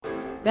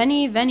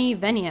Veni, veni,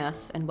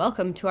 venias, and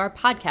welcome to our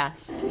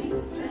podcast.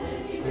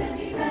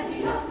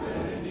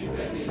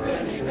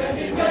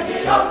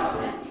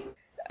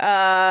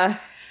 What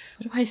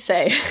do I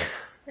say?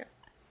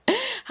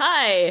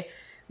 Hi,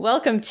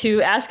 welcome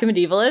to Ask a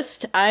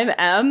Medievalist. I'm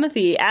Em,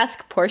 the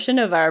Ask portion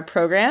of our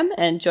program,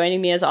 and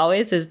joining me as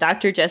always is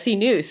Dr. Jessie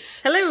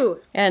Noose. Hello!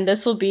 And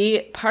this will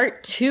be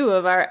part 2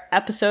 of our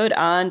episode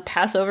on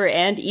Passover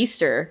and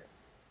Easter.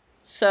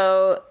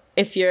 So,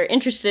 if you're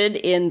interested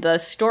in the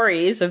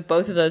stories of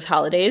both of those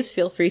holidays,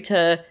 feel free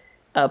to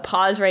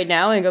pause right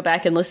now and go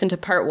back and listen to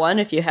part 1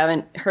 if you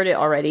haven't heard it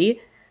already.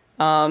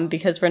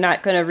 Because we're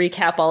not going to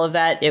recap all of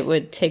that. It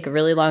would take a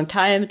really long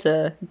time. It's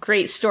a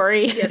great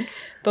story. Yes.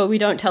 But we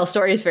don't tell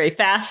stories very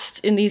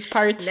fast in these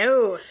parts.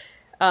 No.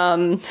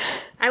 I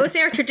would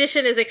say our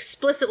tradition is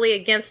explicitly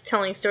against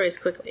telling stories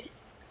quickly.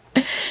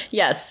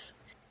 Yes.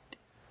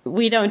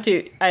 We don't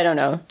do, I don't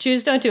know.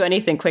 Jews don't do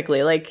anything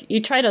quickly. Like,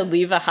 you try to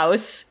leave a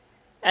house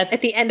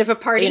at the end of a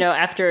party. You know,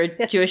 after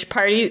a Jewish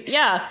party.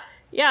 Yeah.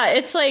 Yeah,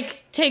 it's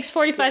like, takes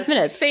 45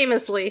 minutes.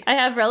 Famously. I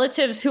have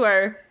relatives who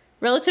are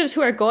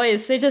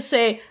goys. They just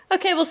say,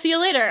 okay, we'll see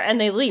you later.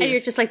 And they leave. And you're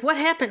just like, what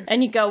happened?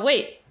 And you go,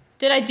 wait,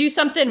 did I do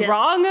something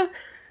wrong?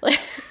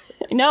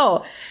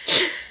 No.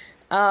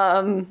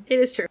 It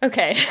is true.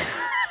 Okay.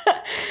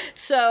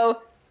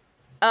 So,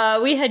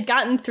 we had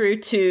gotten through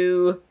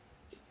to,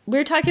 we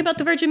were talking about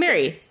the Virgin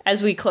Mary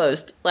as we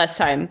closed last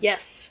time.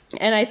 Yes.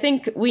 And I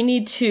think we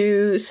need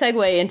to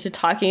segue into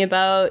talking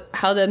about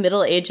how the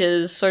Middle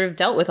Ages sort of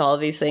dealt with all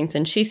of these things.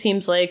 And she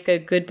seems like a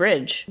good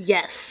bridge.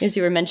 Yes. As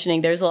you were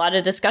mentioning, there's a lot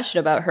of discussion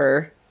about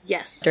her.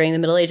 Yes. During the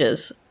Middle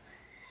Ages.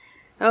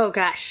 Oh,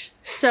 gosh.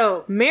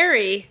 So,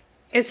 Mary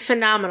is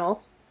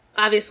phenomenal,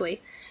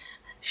 obviously.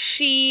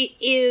 She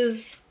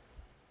is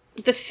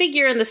the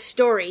figure in the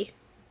story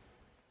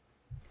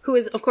who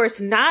is, of course,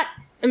 not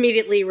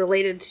immediately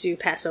related to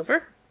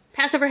Passover.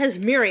 Passover has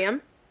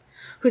Miriam,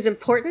 who's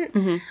important,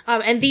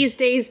 and these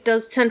days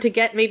does tend to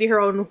get maybe her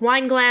own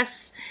wine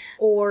glass,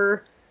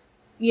 or,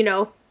 you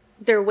know,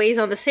 there are ways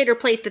on the Seder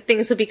plate that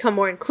things have become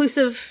more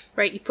inclusive,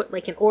 right? You put,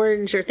 like, an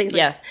orange or things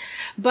like this.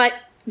 But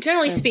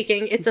generally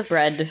speaking, it's a...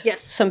 bread.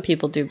 Yes. Some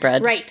people do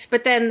bread. Right.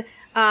 But then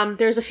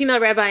there's a female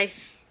rabbi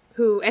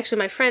who, actually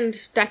my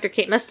friend, Dr.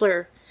 Kate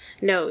Messler,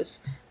 knows.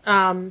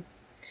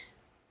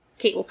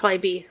 Kate will probably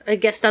be a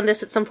guest on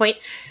this at some point,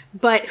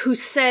 but who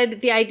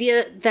said the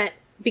idea that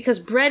because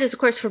bread is, of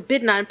course,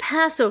 forbidden on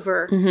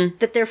Passover,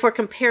 that therefore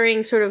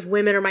comparing sort of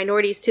women or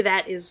minorities to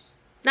that is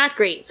not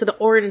great. So the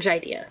orange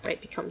idea, right,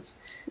 becomes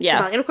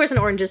symbolic. And of course, an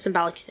orange is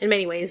symbolic in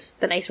many ways,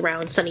 the nice,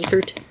 round, sunny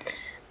fruit.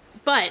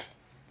 But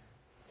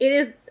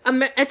it's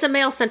a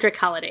male-centric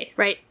holiday,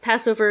 right?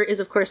 Passover is,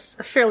 of course,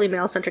 a fairly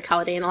male-centric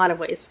holiday in a lot of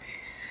ways.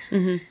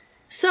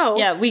 So...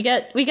 yeah, we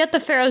get the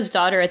Pharaoh's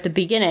daughter at the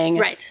beginning.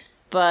 Right.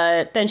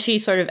 But then she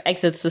sort of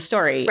exits the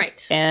story.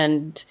 Right.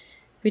 And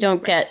we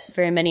don't get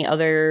very many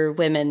other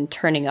women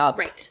turning up.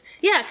 Right.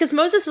 Yeah, because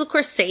Moses is, of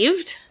course,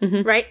 saved,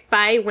 right,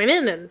 by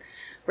women and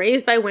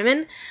raised by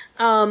women.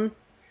 And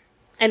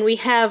we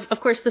have,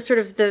 of course, the sort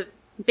of the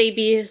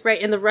baby,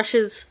 right, in the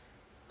rushes.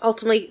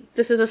 Ultimately,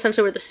 this is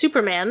essentially where the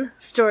Superman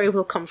story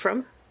will come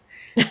from.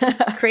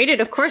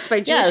 Created, of course, by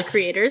Jewish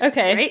creators.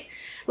 Okay. Right?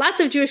 Lots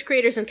of Jewish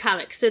creators in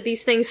comics, so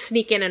these things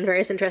sneak in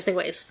various interesting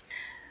ways.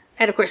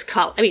 And, of course,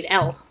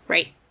 El,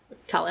 right?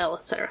 Kal-El,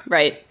 etc.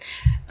 Right.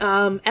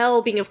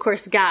 El being, of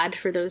course, God,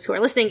 for those who are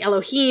listening.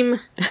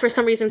 Elohim, for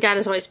some reason, God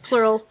is always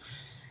plural.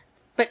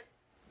 But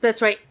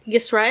that's right,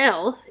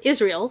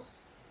 Israel,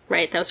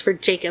 right? That was for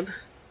Jacob,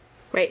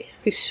 right?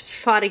 Who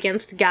fought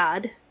against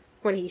God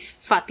when he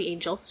fought the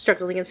angel,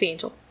 struggled against the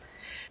angel.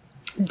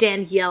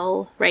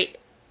 Daniel, right?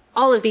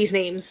 All of these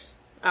names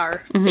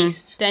are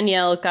based.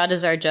 Daniel, God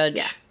is our judge.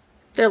 Yeah.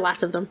 There are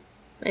lots of them.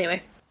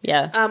 Anyway.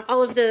 Yeah.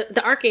 All of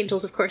the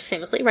archangels, of course,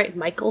 famously, right?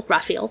 Michael,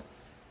 Raphael,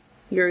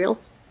 Uriel.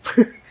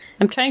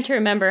 I'm trying to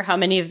remember how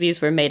many of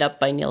these were made up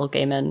by Neil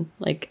Gaiman.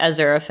 Like,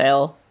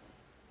 Aziraphale.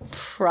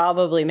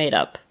 Probably made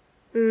up.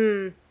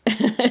 I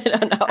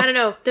don't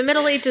know. The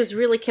Middle Ages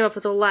really came up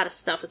with a lot of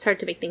stuff. It's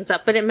hard to make things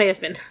up, but it may have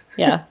been.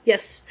 Yeah.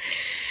 Yes.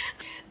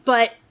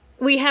 But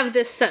we have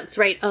this sense,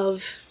 right,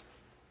 of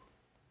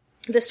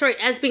the story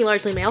as being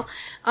largely male.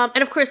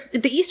 And of course,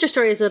 the Easter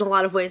story is in a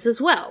lot of ways as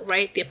well,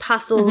 right? The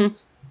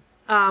apostles,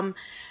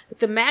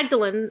 the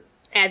Magdalene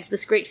adds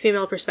this great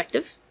female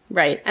perspective.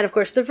 Right. And of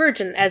course, the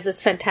Virgin adds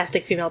this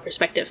fantastic female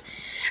perspective.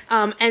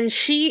 And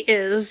she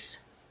is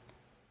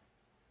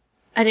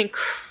an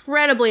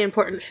incredibly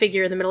important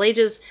figure in the Middle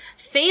Ages.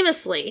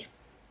 Famously,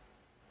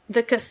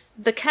 the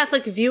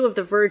Catholic view of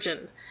the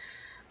Virgin,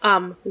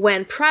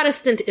 when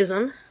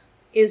Protestantism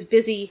is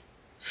busy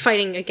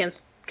fighting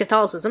against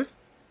Catholicism,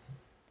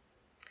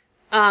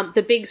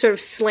 the big sort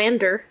of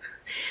slander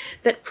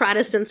that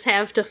Protestants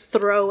have to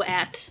throw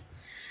at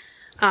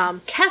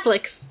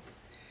Catholics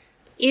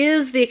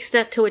is the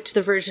extent to which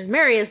the Virgin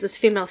Mary as this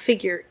female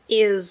figure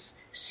is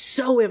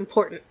so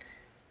important,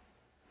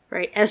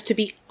 right? As to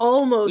be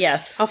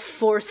almost a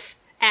fourth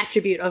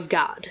attribute of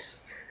God,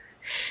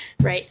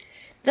 right?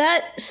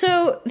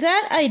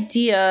 That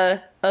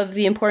idea of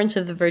the importance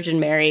of the Virgin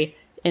Mary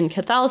in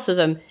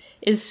Catholicism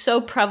is so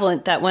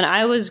prevalent that when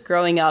I was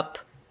growing up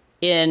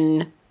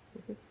in,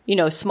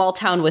 small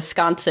town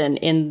Wisconsin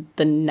in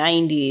the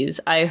 90s,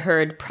 I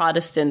heard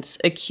Protestants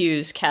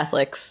accuse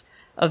Catholics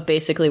of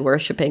basically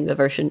worshiping the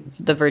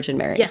Virgin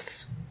Mary.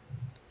 Yes.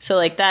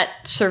 So,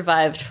 that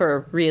survived for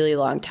a really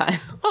long time.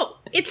 Oh,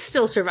 it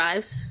still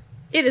survives.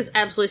 It is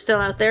absolutely still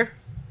out there.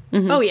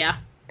 Mm-hmm. Oh, yeah.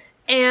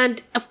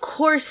 And, of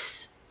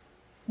course,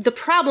 the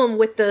problem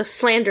with the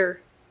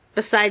slander,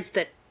 besides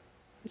that,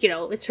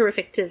 it's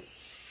horrific to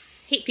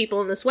hate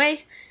people in this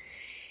way,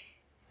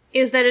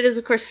 is that it is,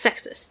 of course,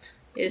 sexist.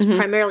 It is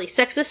primarily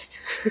sexist,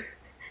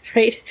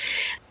 right?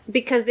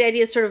 Because the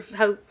idea is sort of,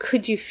 how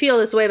could you feel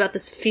this way about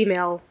this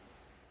female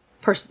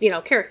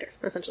character,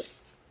 essentially.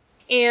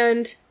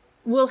 And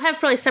we'll have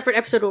probably a separate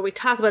episode where we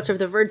talk about sort of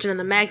the Virgin and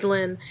the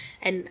Magdalene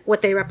and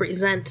what they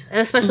represent, and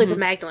especially the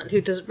Magdalene,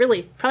 who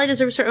probably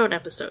deserves her own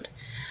episode.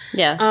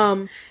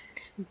 Yeah.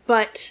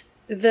 But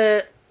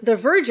the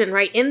Virgin,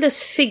 right, in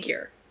this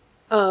figure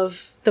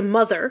of the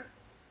mother,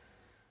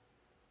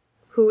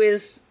 who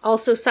is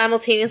also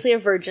simultaneously a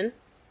virgin,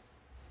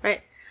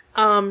 right?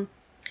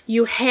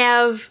 You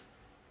have,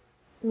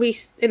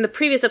 in the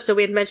previous episode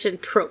we had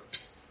mentioned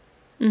tropes,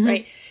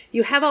 right?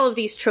 You have all of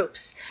these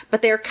tropes,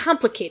 but they are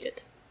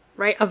complicated,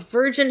 right? A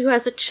virgin who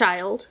has a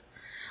child,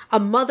 a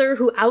mother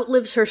who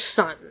outlives her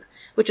son,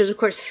 which is, of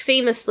course,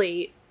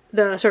 famously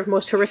the sort of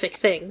most horrific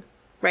thing,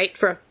 right,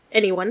 for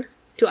anyone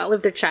to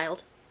outlive their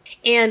child,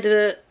 and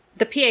the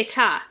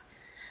pietà,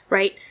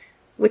 right,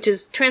 which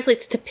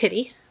translates to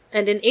pity,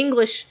 and in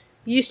English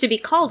used to be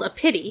called a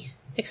pity,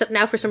 except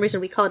now for some reason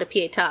we call it a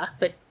pietà,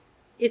 but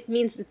it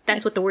means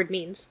that's what the word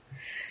means.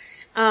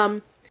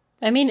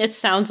 It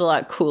sounds a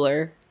lot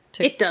cooler.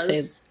 It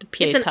does.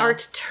 It's an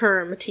art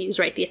term to use,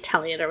 right? The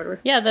Italian or whatever.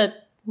 Yeah, the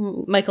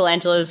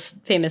Michelangelo's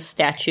famous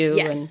statue.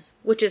 Yes,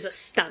 which is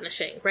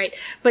astonishing, right?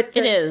 But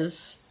it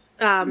is.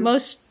 A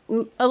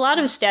lot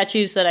of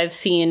statues that I've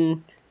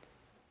seen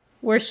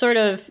were sort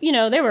of,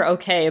 they were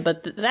okay,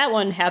 but that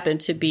one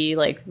happened to be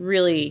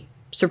really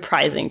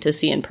surprising to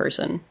see in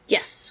person.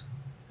 Yes.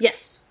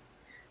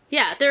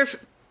 Yeah, there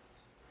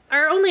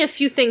are only a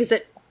few things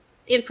that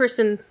in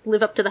person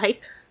live up to the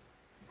hype.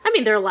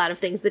 There are a lot of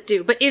things that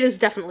do, but it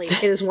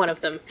is one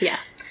of them. Yeah.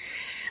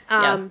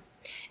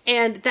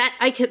 And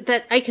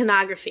that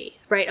iconography,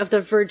 right, of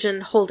the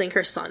Virgin holding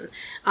her son,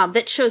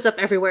 that shows up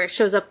everywhere. It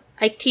shows up,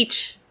 I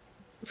teach,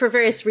 for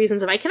various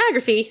reasons of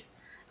iconography,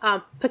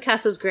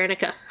 Picasso's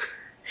Guernica.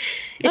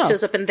 It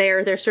shows up in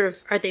there. They're sort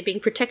of, are they being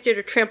protected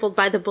or trampled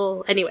by the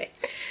bull? Anyway.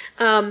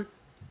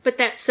 But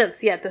that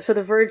sense, yeah, so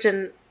the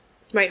Virgin,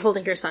 right,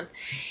 holding her son.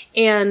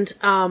 And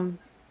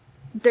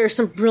there are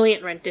some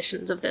brilliant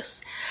renditions of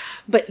this.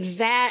 But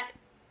that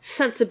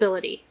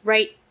sensibility,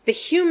 right, the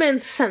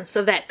human sense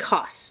of that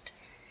cost,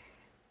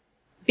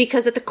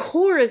 because at the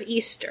core of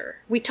Easter,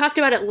 we talked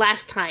about it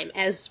last time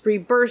as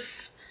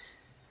rebirth,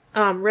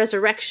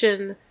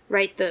 resurrection,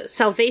 right, the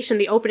salvation,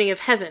 the opening of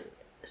heaven.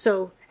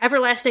 So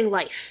everlasting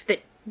life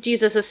that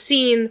Jesus is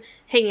seen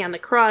hanging on the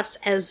cross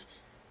as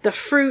the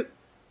fruit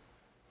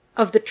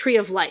of the tree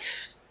of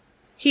life.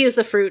 He is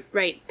the fruit,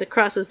 right? The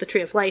cross is the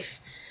tree of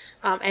life.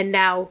 And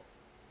now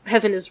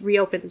heaven is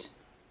reopened.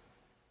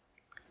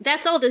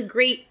 That's all the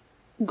great,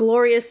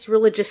 glorious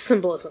religious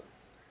symbolism.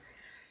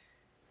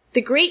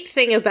 The great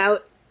thing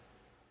about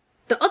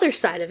the other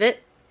side of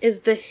it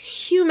is the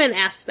human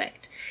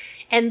aspect.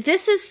 And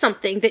this is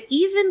something that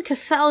even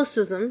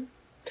Catholicism,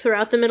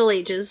 throughout the Middle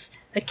Ages,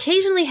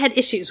 occasionally had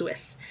issues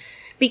with.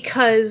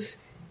 Because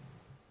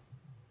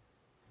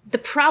the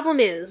problem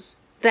is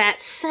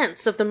that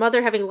sense of the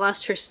mother having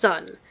lost her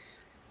son,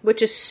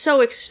 which is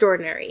so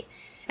extraordinary.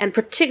 And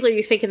particularly,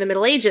 you think in the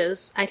Middle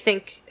Ages, I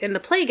think in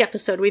the plague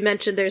episode, we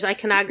mentioned there's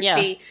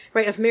iconography,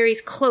 right, of Mary's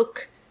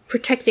cloak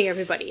protecting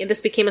everybody. And this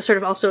became a sort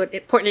of also an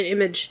important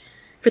image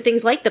for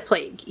things like the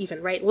plague,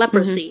 even, right?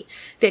 Leprosy,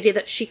 the idea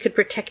that she could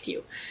protect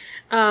you.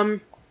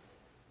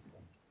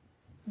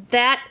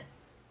 That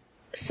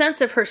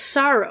sense of her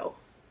sorrow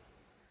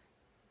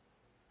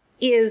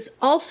is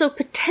also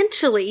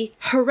potentially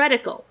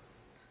heretical.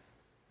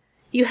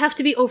 You have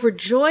to be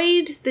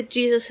overjoyed that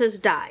Jesus has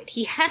died.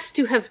 He has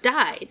to have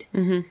died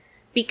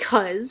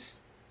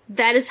because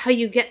that is how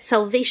you get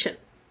salvation.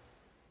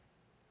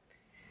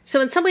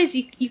 So in some ways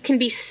you can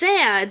be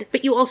sad,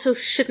 but you also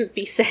shouldn't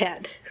be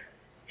sad.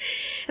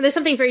 And there's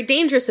something very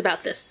dangerous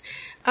about this.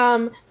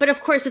 But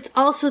of course it's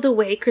also the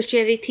way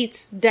Christianity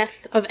teaches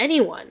death of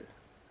anyone,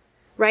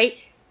 right?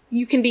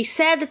 You can be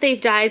sad that they've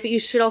died, but you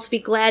should also be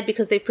glad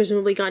because they've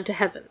presumably gone to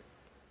heaven.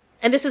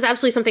 And this is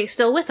absolutely something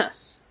still with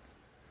us.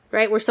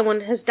 Right, where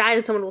someone has died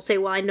and someone will say,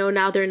 well, I know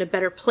now they're in a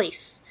better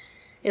place.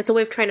 It's a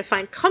way of trying to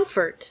find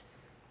comfort,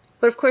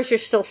 but of course you're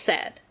still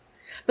sad.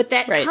 But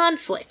that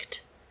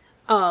conflict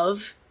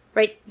of,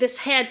 right, this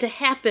had to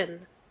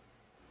happen,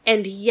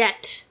 and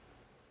yet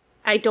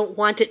I don't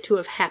want it to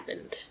have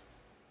happened.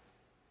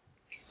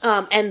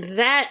 And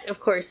that,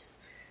 of course,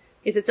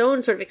 is its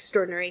own sort of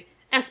extraordinary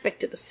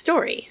aspect of the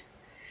story.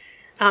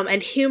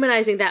 and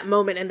humanizing that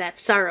moment and that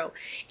sorrow.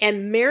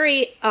 And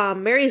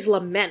Mary's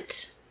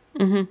lament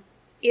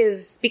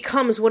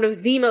becomes one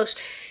of the most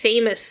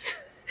famous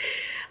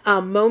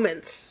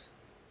moments,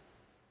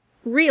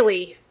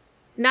 really,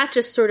 not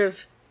just sort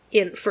of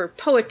for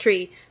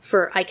poetry,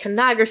 for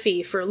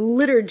iconography, for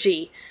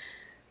liturgy,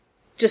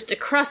 just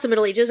across the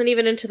Middle Ages and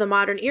even into the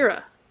modern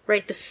era,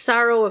 right? The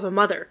sorrow of a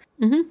mother.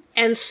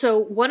 And so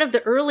one of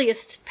the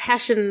earliest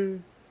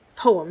Passion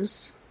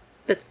poems,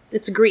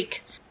 it's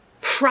Greek,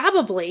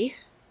 probably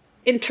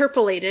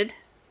interpolated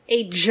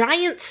a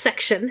giant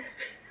section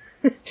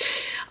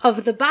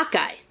of the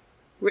Bacchae,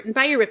 written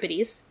by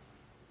Euripides,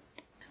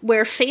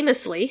 where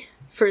famously,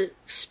 for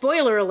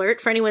spoiler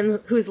alert for anyone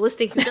who's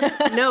listening who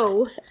doesn't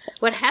know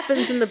what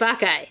happens in the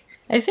Bacchae.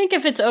 I think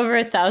if it's over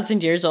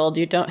 1,000 years old,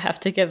 you don't have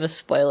to give a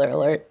spoiler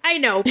alert. I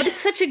know, but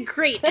it's such a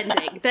great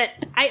ending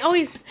that I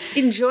always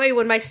enjoy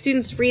when my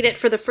students read it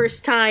for the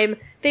first time.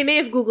 They may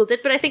have Googled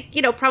it, but I think,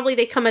 probably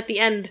they come at the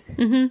end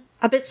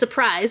a bit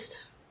surprised.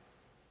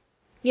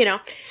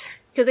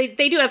 Because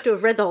they do have to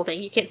have read the whole thing.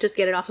 You can't just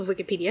get it off of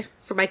Wikipedia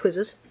for my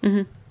quizzes.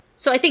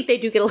 So I think they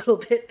do get a little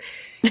bit,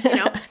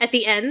 at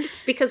the end.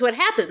 Because what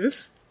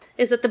happens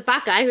is that the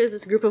Bacchae, who is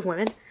this group of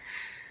women,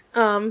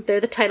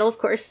 they're the title, of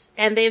course,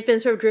 and they've been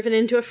sort of driven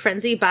into a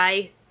frenzy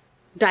by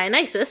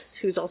Dionysus,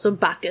 who's also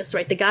Bacchus,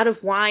 right? The god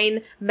of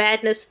wine,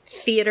 madness,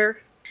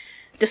 theater,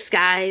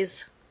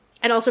 disguise,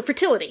 and also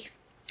fertility.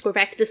 We're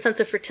back to this sense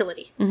of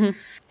fertility.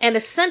 And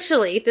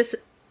essentially,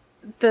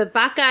 the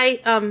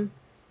Bacchae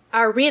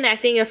are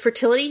reenacting a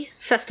fertility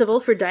festival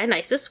for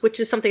Dionysus, which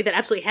is something that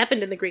absolutely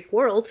happened in the Greek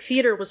world.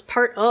 Theater was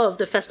part of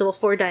the festival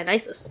for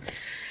Dionysus.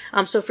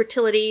 So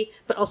fertility,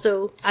 but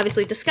also,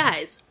 obviously,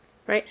 disguise,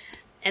 right?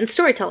 And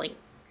storytelling.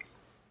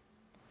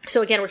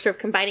 So again, we're sort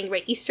of combining,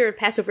 right, Easter and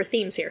Passover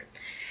themes here.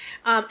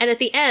 And at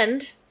the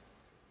end,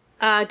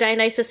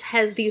 Dionysus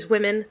has these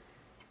women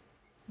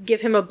give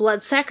him a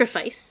blood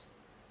sacrifice.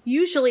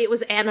 Usually it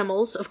was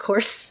animals, of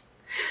course.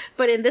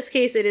 But in this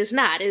case, it is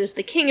not. It is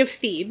the king of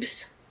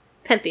Thebes,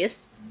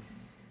 Pentheus,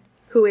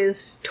 who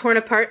is torn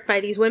apart by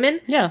these women.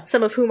 Yeah.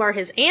 Some of whom are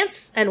his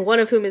aunts, and one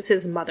of whom is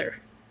his mother,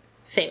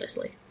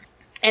 famously.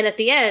 And at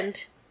the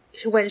end,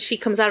 when she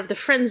comes out of the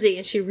frenzy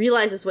and she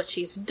realizes what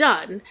she's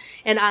done,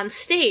 and on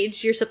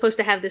stage, you're supposed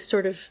to have this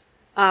sort of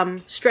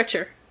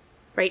stretcher,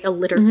 right? A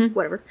litter,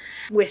 whatever,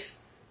 with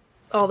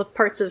all the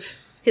parts of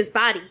his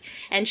body.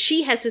 And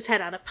she has his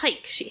head on a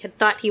pike. She had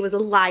thought he was a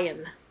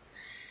lion.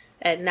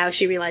 And now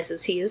she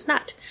realizes he is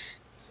not.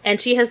 And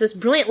she has this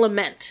brilliant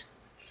lament.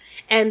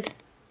 And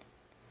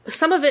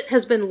some of it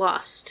has been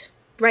lost,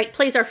 right?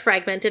 Plays are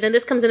fragmented, and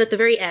this comes in at the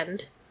very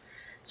end.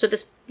 So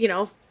this,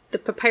 the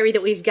papyri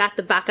that we've got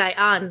the Bacchae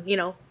on,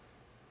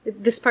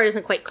 this part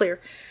isn't quite clear.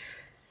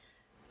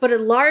 But a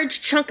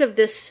large chunk of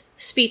this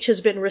speech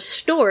has been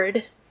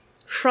restored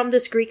from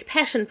this Greek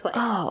Passion play.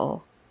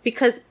 Oh.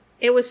 Because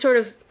it was sort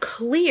of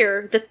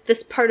clear that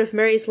this part of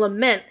Mary's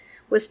lament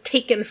was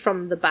taken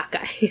from the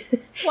Bacchae.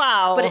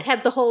 Wow. But it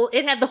had the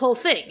whole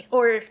thing.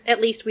 Or at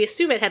least we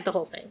assume it had the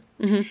whole thing.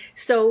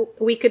 So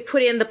we could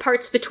put in the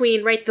parts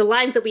between, right, the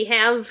lines that we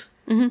have.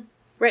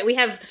 Right, we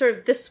have sort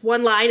of this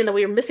one line, and then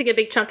we were missing a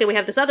big chunk, and we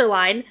have this other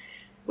line.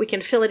 We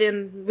can fill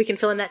in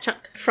that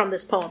chunk from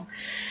this poem.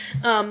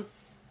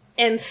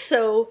 And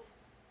so,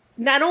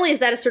 not only is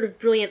that a sort of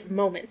brilliant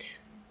moment,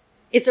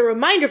 it's a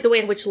reminder of the way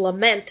in which a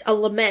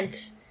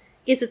lament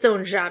is its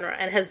own genre,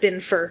 and has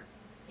been for,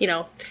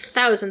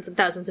 thousands and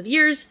thousands of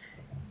years.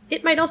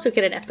 It might also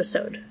get an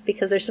episode,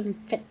 because there's some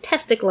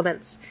fantastic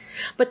laments.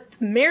 But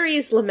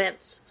Mary's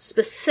laments,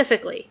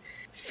 specifically,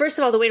 first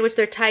of all, the way in which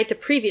they're tied to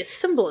previous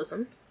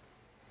symbolism,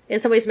 in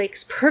some ways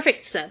makes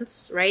perfect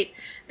sense, right?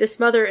 This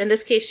mother, in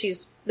this case,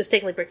 she's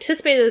mistakenly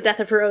participated in the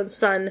death of her own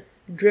son,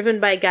 driven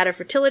by a god of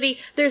fertility.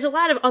 There's a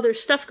lot of other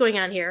stuff going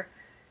on here.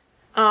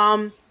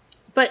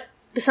 But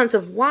the sense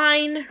of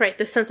wine, right?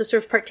 The sense of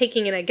sort of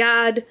partaking in a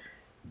god.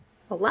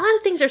 A lot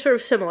of things are sort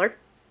of similar.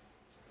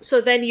 So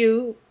then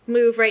you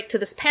move right to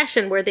this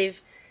Passion where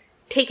they've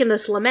taken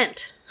this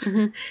lament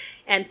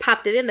and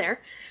popped it in there.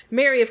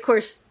 Mary, of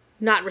course,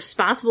 not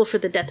responsible for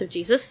the death of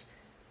Jesus,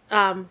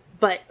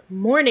 but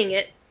mourning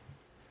it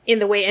in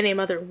the way any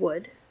mother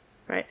would,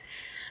 right?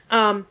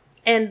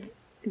 And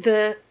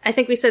I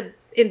think we said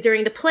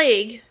during the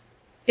plague,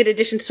 in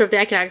addition to sort of the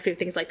iconography of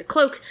things like the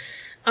cloak,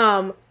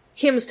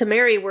 hymns to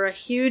Mary were a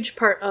huge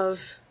part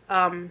of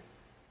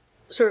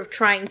sort of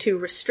trying to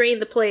restrain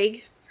the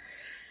plague.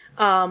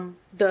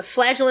 The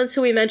flagellants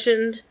who we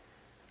mentioned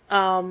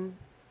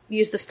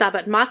used the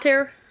Stabat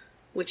Mater,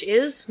 which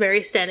is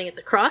Mary standing at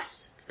the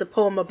cross. It's the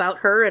poem about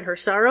her and her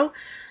sorrow,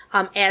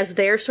 as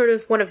their sort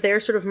of one of their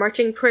sort of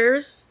marching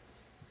prayers.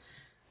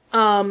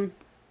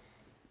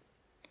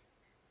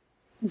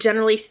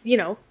 Generally,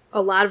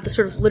 a lot of the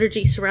sort of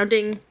liturgy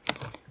surrounding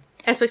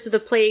aspects of the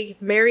plague,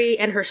 Mary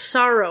and her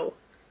sorrow,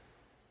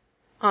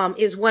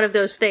 is one of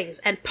those things.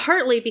 And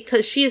partly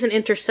because she is an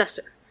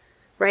intercessor,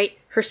 right?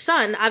 Her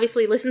son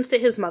obviously listens to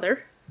his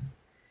mother,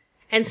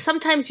 and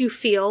sometimes you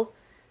feel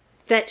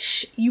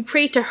that you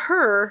pray to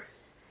her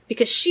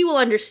because she will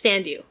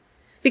understand you.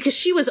 because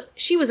she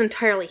was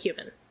entirely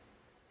human.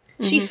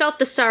 She felt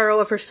the sorrow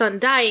of her son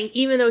dying,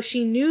 even though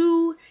she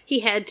knew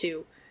he had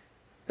to,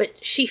 but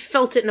she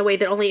felt it in a way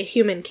that only a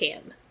human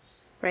can,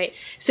 right?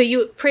 So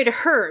you pray to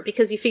her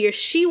because you figure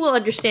she will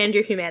understand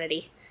your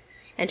humanity,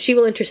 and she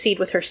will intercede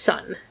with her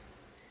son,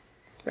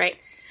 right?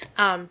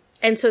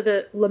 And so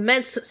the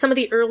laments, some of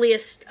the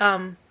earliest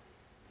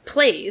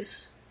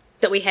plays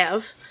that we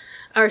have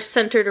are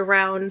centered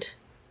around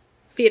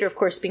theater, of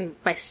course, being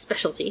my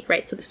specialty,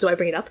 right? So this is why I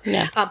bring it up.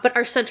 Yeah. But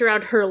are centered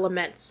around her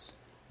laments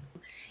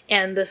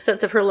and the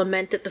sense of her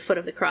lament at the foot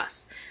of the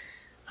cross.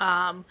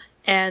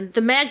 And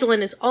the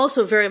Magdalene is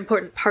also a very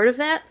important part of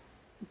that,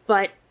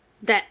 but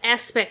that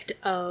aspect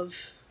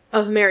of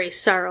Mary's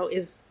sorrow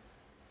is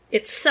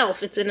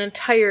itself, it's an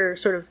entire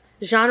sort of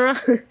genre.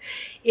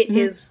 It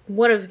is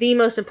one of the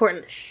most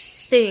important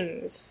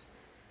things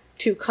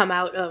to come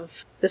out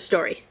of the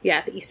story.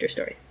 Yeah, the Easter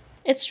story.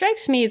 It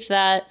strikes me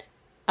that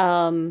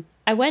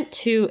I went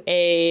to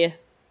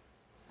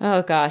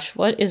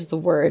what is the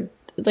word?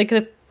 Like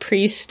a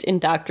priest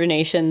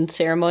indoctrination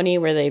ceremony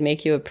where they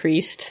make you a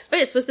priest. Oh,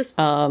 yes, was this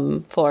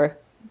for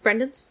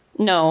Brendan's?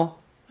 No.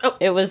 Oh.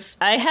 It was,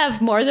 I have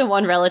more than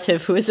one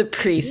relative who is a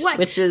priest, What?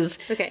 which is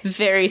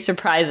very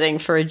surprising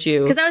for a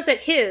Jew. Because I was at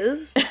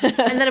his, and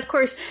then of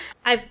course,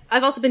 I've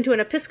also been to an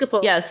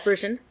Episcopal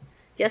version.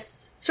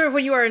 Yes. Sort of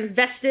when you are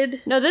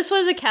invested. No, this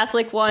was a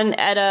Catholic one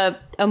at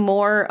a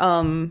more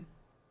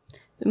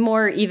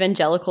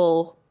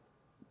evangelical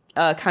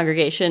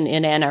congregation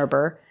in Ann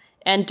Arbor.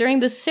 And during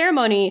the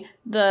ceremony,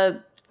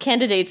 the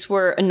candidates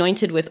were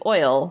anointed with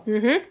oil.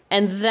 Mm-hmm.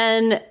 And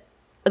then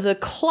the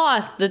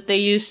cloth that they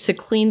used to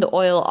clean the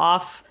oil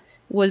off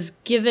was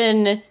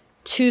given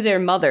to their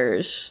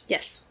mothers.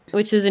 Yes.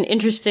 Which is an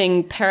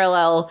interesting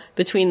parallel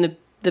between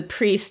the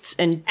priests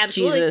and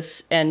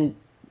Jesus and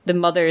the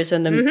mothers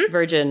and the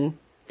Virgin.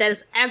 That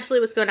is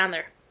absolutely what's going on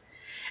there.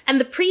 And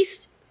the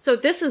priest, so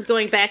this is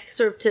going back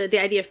sort of to the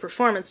idea of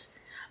performance,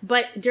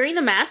 but during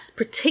the Mass,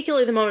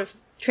 particularly the moment of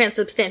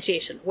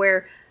transubstantiation,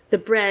 where the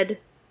bread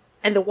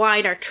and the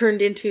wine are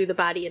turned into the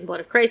body and blood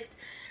of Christ,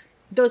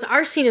 those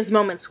are seen as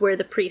moments where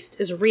the priest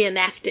is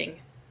reenacting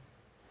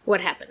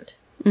what happened.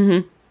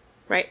 Mm-hmm.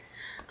 Right?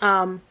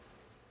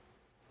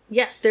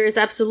 Yes, there is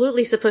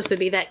absolutely supposed to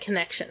be that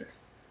connection.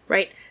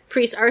 Right?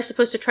 Priests are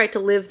supposed to try to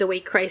live the way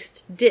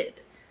Christ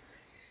did.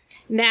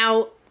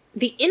 Now,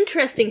 the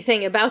interesting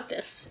thing about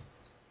this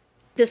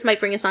might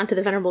bring us on to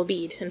the Venerable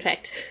Bede, in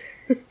fact,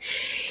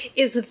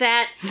 is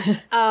that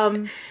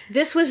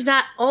this was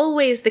not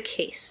always the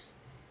case.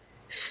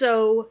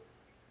 So,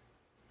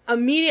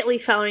 immediately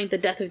following the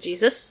death of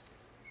Jesus,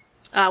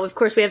 of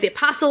course, we have the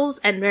apostles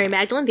and Mary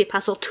Magdalene, the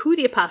apostle to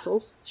the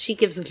apostles. She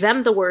gives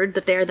them the word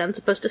that they are then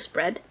supposed to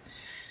spread.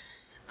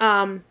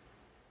 And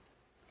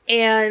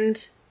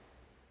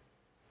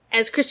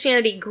as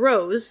Christianity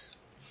grows,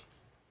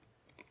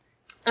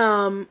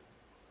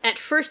 at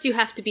first you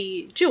have to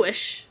be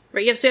Jewish,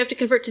 right? So you have to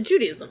convert to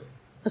Judaism,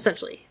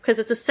 essentially, because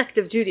it's a sect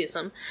of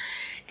Judaism.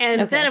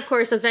 And then, of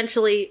course,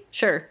 eventually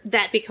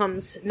that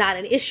becomes not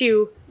an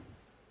issue,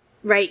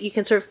 right? You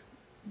can sort of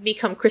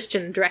become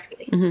Christian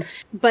directly. Mm-hmm.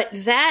 But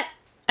that...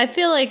 I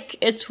feel like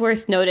it's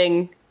worth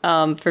noting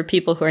for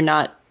people who are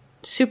not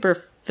super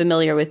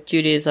familiar with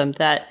Judaism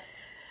that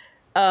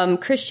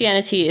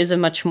Christianity is a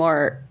much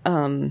more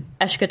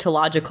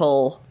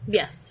eschatological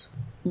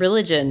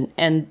religion,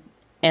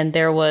 and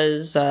there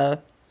was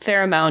a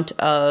fair amount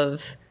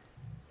of,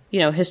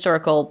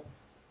 historical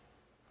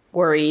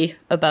worry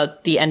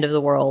about the end of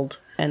the world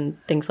and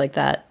things like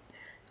that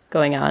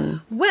going on.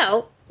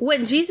 Well,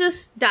 when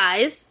Jesus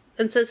dies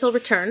and says he'll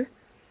return,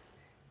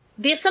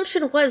 the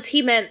assumption was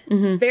he meant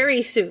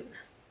very soon,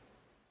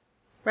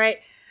 right?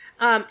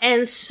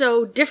 And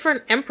so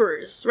different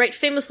emperors, right?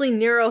 Famously,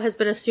 Nero has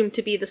been assumed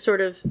to be the sort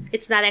of,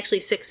 it's not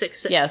actually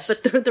 666,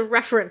 but the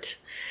referent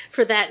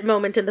for that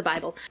moment in the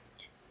Bible.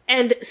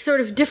 And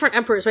sort of different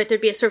emperors, right?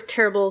 There'd be a sort of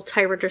terrible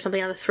tyrant or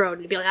something on the throne.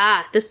 And you'd be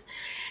like, this.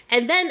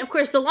 And then, of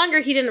course, the longer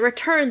he didn't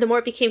return, the more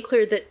it became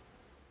clear that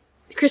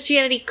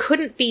Christianity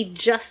couldn't be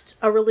just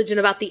a religion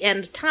about the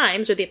end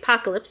times or the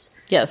apocalypse.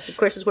 Yes. Of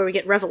course, is where we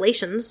get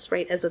Revelations,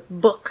 right, as a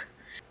book.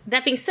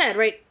 That being said,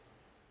 right,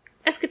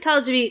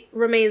 eschatology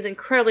remains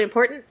incredibly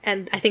important,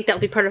 and I think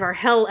that'll be part of our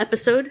hell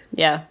episode.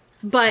 Yeah.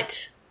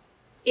 But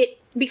it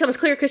becomes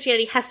clear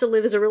Christianity has to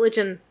live as a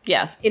religion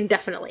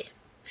indefinitely.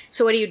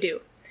 So what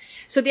do?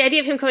 So the idea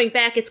of him coming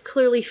back, it's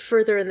clearly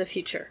further in the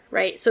future,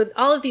 right? So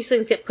all of these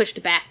things get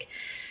pushed back.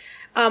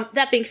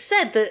 That being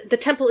said, the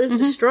temple is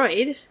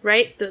destroyed,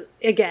 right?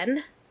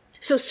 Again.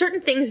 So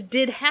certain things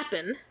did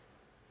happen,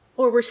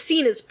 or were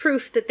seen as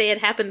proof that they had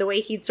happened the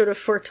way he'd sort of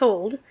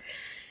foretold.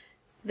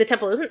 The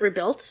temple isn't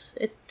rebuilt.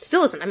 It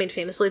still isn't. I mean,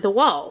 famously, the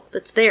wall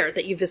that's there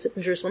that you visit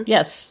in Jerusalem.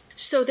 Yes.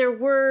 So there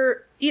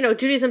were,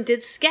 Judaism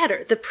did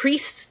scatter. The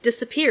priests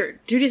disappeared.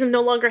 Judaism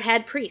no longer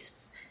had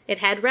priests. It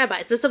had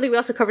rabbis. This is something we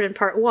also covered in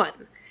part 1.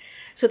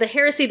 So the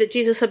heresy that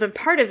Jesus had been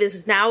part of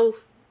is now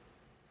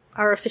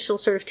our official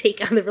sort of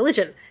take on the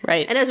religion.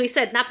 Right. And as we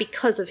said, not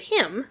because of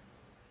him,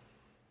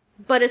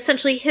 but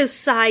essentially his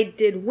side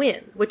did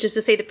win, which is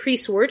to say the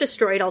priests were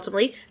destroyed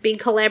ultimately. Being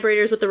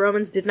collaborators with the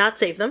Romans did not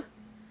save them.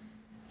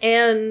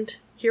 And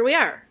here we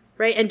are,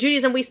 right? And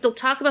Judaism, we still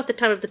talk about the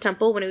time of the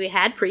temple when we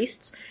had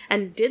priests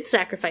and did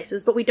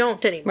sacrifices, but we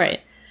don't anymore.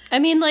 Right. I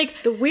mean,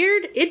 like, The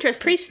weird,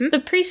 interesting... the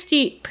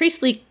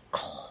priestly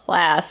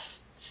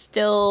class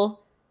still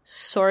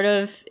sort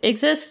of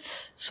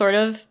exists, sort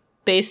of,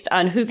 based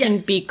on who can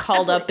Yes, be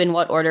called absolutely. up in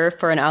what order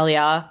for an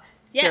aliyah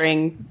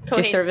during your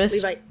Kohen, service.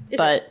 Levite,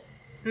 But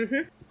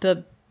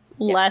the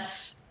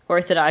less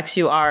orthodox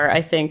you are,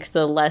 I think,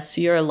 the less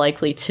you're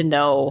likely to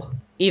know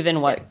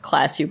even what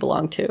class you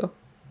belong to.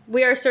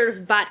 We are sort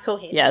of Bat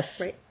Kohen. Yes.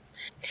 Right.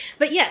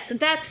 But yes,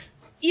 that's,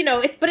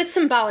 but it's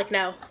symbolic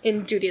now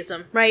in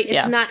Judaism, right? It's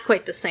Yeah. not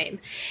quite the same.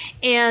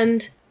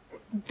 And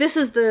this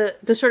is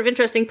the sort of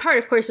interesting part,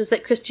 of course, is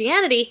that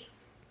Christianity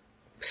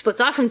splits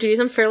off from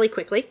Judaism fairly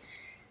quickly.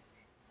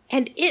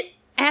 And it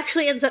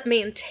actually ends up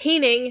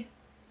maintaining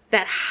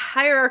that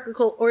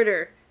hierarchical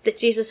order that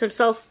Jesus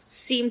himself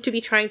seemed to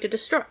be trying to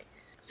destroy.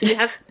 So you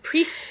have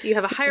priests, you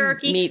have a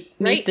hierarchy, Meet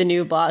right? the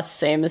new boss,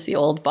 same as the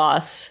old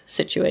boss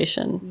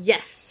situation.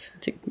 Yes.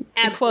 To quote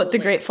Absolutely.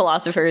 the great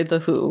philosopher, The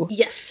Who.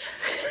 Yes.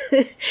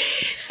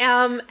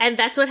 And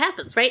that's what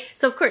happens, right?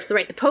 So, of course,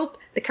 the Pope,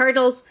 the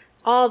cardinals,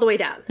 all the way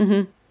down.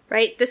 Mm-hmm.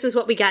 Right? This is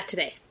what we got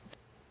today.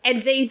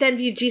 And they then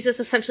view Jesus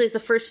essentially as the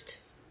first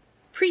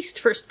priest,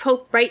 first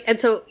pope, right? And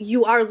so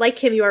you are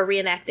like him, you are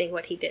reenacting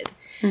what he did.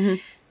 Mm-hmm.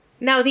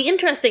 Now, the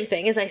interesting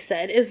thing, as I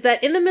said, is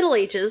that in the Middle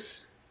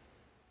Ages,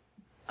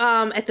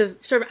 at the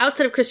sort of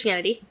outset of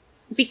Christianity,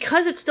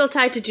 because it's still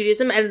tied to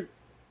Judaism, and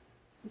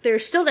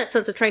there's still that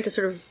sense of trying to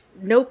sort of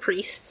know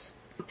priests,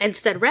 and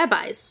instead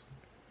rabbis,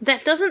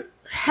 that doesn't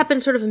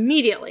happen sort of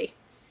immediately.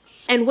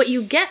 And what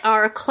you get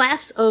are a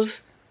class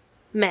of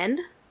men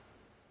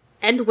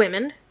and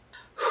women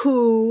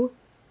who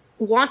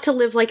want to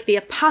live like the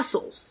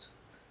apostles,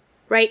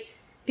 right?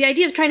 The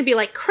idea of trying to be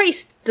like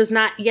Christ does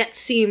not yet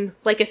seem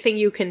like a thing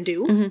you can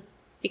do,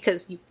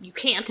 because you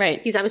can't.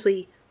 Right. He's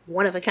obviously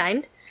one of a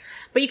kind.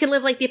 But you can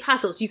live like the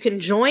apostles. You can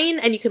join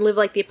and you can live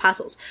like the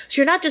apostles. So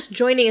you're not just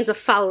joining as a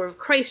follower of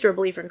Christ or a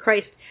believer in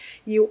Christ.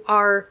 You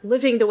are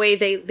living the way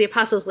the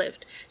apostles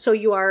lived. So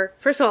you are,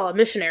 first of all, a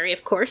missionary,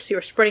 of course. You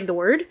are spreading the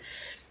word.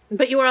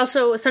 But you are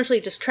also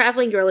essentially just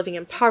traveling. You are living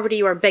in poverty.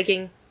 You are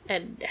begging.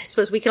 And I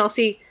suppose we can all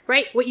see,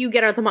 right, what you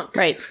get are the monks.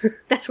 Right.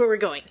 That's where we're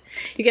going.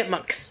 You get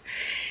monks.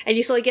 And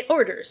you slowly get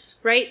orders,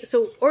 right?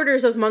 So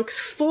orders of monks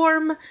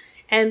form,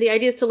 and the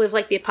idea is to live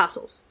like the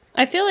apostles.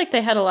 I feel like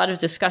they had a lot of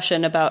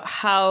discussion about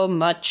how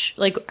much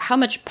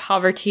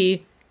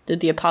poverty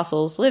did the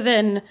apostles live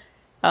in?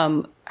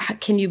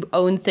 Can you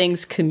own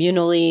things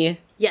communally?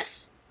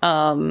 Yes.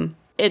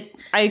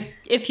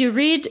 If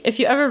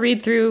you ever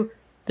read through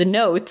the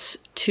notes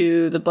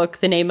to the book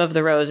The Name of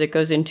the Rose, it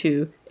goes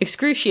into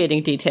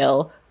excruciating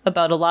detail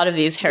about a lot of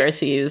these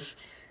heresies,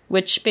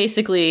 which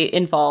basically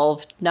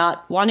involved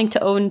not wanting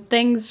to own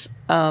things,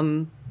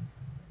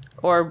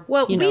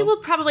 we will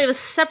probably have a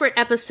separate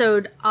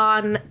episode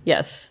on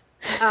yes,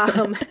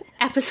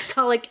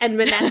 apostolic and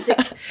monastic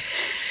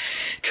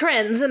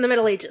trends in the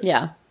Middle Ages.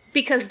 Yeah.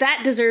 Because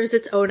that deserves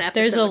its own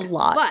episode. There's a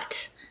lot.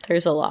 But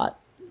There's a lot.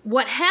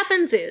 what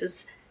happens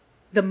is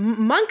the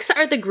monks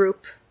are the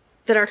group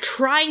that are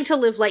trying to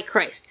live like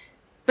Christ.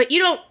 But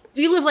you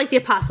live like the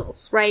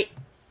apostles, right?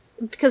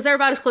 Because they're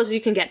about as close as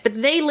you can get.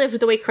 But they lived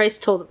the way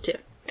Christ told them to.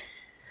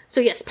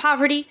 So yes,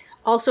 poverty.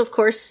 Also, of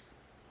course,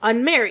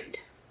 unmarried.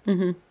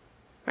 Mm-hmm.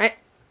 Right?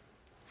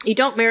 You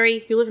don't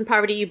marry, you live in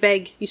poverty, you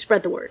beg, you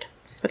spread the word.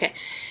 Okay.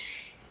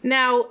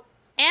 Now,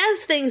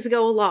 as things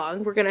go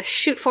along, we're going to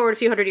shoot forward a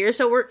few hundred years,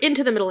 so we're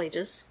into the Middle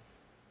Ages.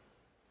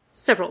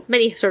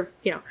 Many sort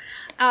of,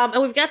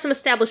 and we've got some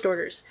established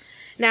orders.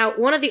 Now,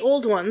 one of the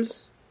old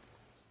ones,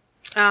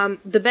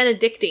 the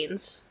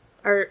Benedictines,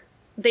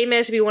 they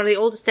managed to be one of the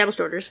old established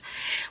orders.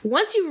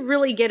 Once you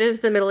really get into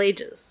the Middle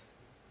Ages,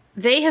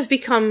 they have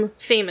become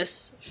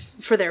famous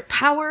for their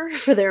power,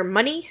 for their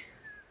money,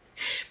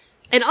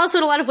 and also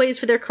in a lot of ways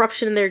for their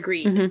corruption and their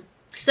greed. Mm-hmm.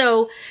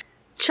 So,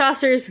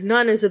 Chaucer's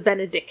nun is a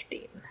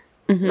Benedictine,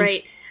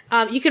 right?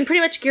 You can pretty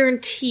much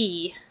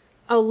guarantee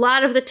a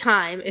lot of the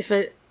time if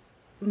a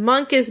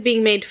monk is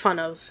being made fun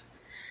of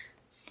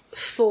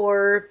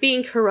for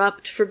being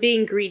corrupt, for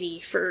being greedy,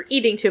 for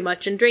eating too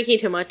much and drinking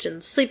too much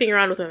and sleeping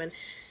around with women,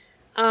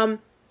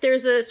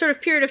 there's a sort of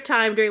period of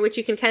time during which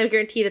you can kind of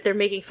guarantee that they're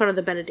making fun of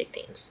the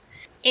Benedictines.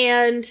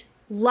 And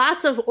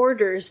lots of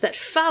orders that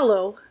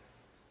follow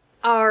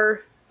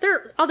there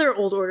are other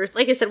old orders.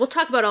 Like I said, we'll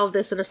talk about all of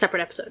this in a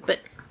separate episode, but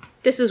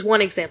this is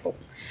one example.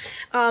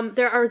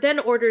 There are then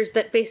orders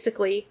that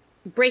basically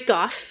break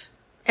off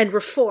and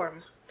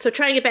reform. So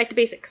try to get back to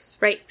basics,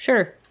 right?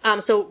 Sure.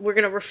 So we're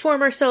going to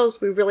reform ourselves.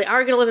 We really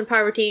are going to live in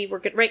poverty. We're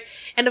good, right?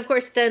 And of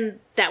course,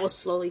 then that will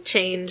slowly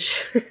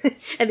change,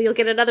 and you'll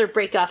get another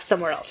break off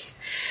somewhere else.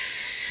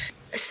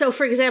 So,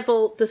 for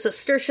example, the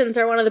Cistercians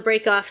are one of the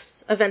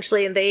break-offs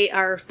eventually, and they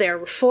are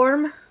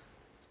reform.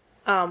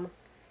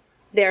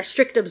 They are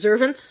strict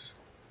observance,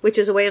 which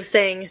is a way of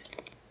saying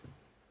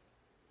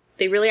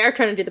They really are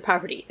trying to do the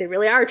poverty. They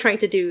really are trying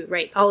to do,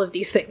 right, all of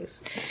these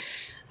things.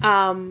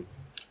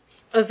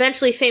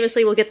 Eventually,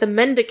 famously, we'll get the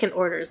mendicant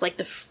orders, like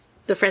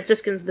the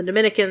Franciscans, the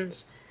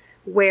Dominicans,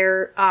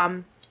 where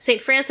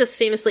St. Francis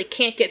famously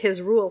can't get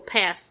his rule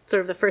passed sort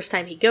of the first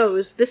time he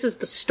goes. This is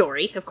the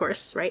story, of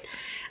course, right?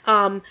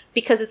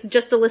 Because it's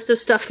just a list of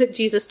stuff that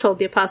Jesus told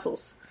the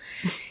apostles,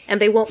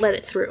 and they won't let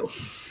it through.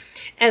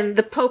 And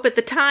the Pope at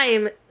the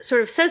time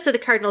sort of says to the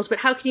cardinals, but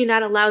how can you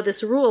not allow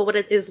this rule when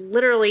it is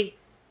literally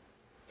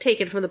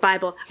taken from the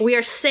Bible? We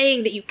are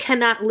saying that you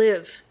cannot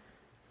live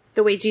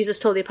the way Jesus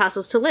told the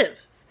apostles to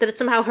live, that it's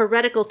somehow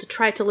heretical to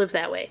try to live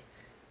that way.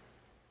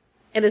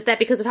 And is that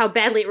because of how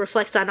badly it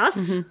reflects on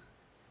us? Mm-hmm.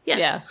 Yes.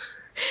 Yeah.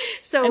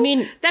 So,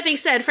 that being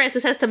said,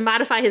 Francis has to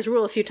modify his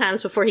rule a few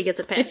times before he gets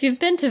it passed. If you've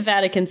been to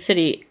Vatican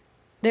City,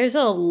 there's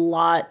a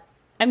lot.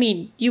 I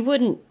mean, you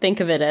wouldn't think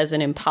of it as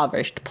an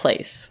impoverished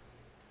place.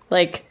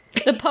 Like,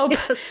 the Pope,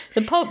 Yes.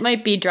 the Pope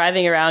might be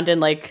driving around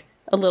in, like,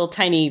 a little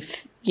tiny,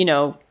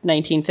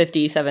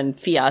 1957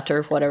 Fiat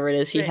or whatever it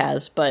is he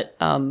has, but,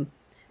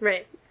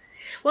 Right.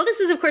 Well, this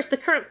is, of course, the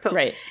current Pope.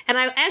 Right. And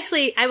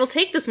I will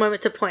take this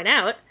moment to point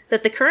out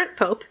that the current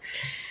Pope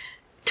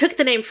took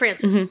the name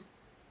Francis,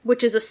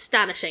 which is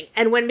astonishing.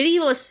 And when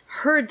medievalists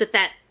heard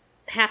that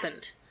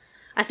happened,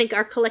 I think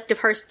our collective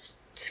hearts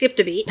skipped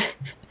a beat.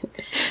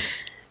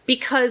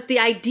 Because the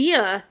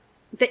idea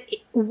that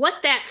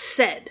what that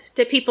said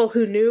to people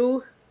who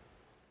knew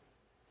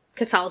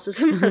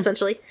Catholicism,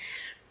 essentially,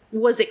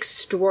 was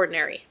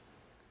extraordinary.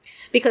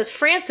 Because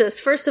Francis,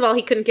 first of all,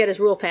 he couldn't get his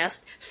rule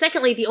passed.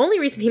 Secondly, the only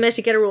reason he managed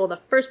to get a rule in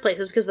the first place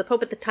is because the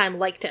Pope at the time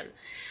liked him.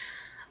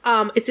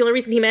 It's the only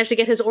reason he managed to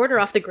get his order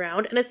off the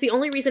ground, and it's the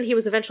only reason he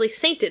was eventually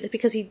sainted,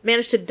 because he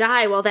managed to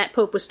die while that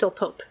Pope was still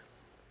Pope.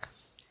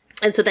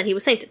 And so then he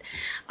was sainted.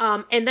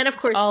 And then, of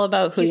course... It's all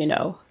about who you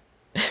know.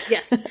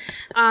 Yes.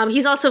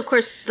 He's also, of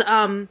course,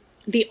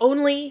 the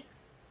only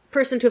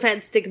person to have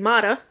had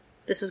stigmata.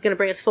 This is going to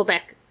bring us full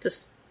back to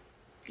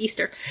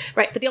Easter.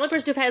 Right, but the only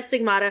person to have had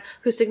stigmata,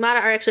 whose stigmata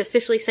are actually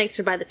officially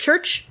sanctioned by the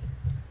Church.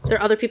 There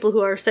are other people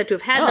who are said to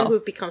have had them who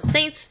have become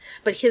saints,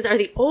 but his are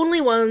the only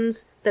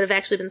ones that have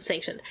actually been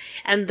sanctioned.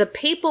 And the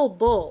papal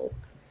bull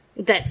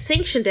that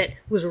sanctioned it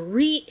was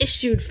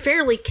reissued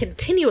fairly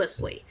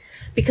continuously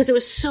because it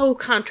was so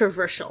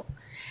controversial.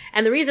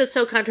 And the reason it's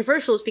so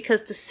controversial is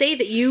because to say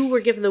that you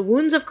were given the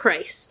wounds of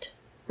Christ,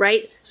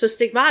 right? So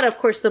stigmata, of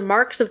course, the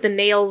marks of the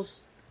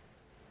nails,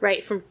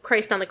 right, from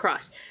Christ on the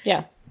cross.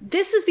 Yeah.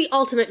 This is the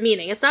ultimate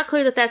meaning. It's not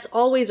clear that that's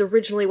always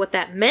originally what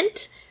that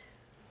meant.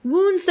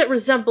 Wounds that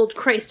resembled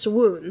Christ's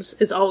wounds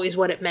is always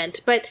what it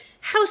meant, but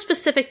how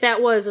specific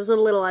that was is a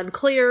little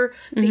unclear.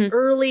 The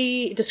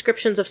early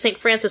descriptions of St.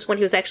 Francis when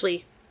he was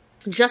actually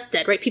just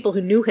dead, right, people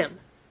who knew him,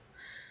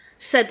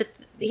 said that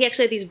he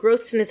actually had these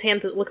growths in his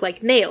hands that looked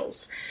like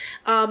nails.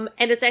 And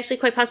it's actually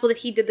quite possible that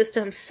he did this to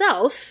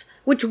himself,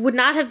 which would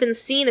not have been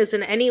seen as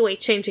in any way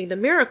changing the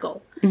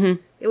miracle.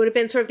 It would have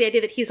been sort of the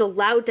idea that he's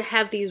allowed to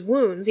have these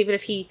wounds, even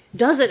if he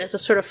does it as a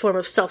sort of form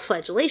of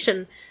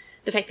self-flagellation.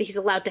 The fact that he's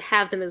allowed to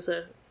have them as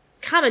a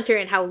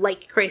commentary on how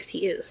like Christ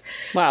he is.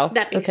 Wow.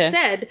 That being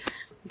said,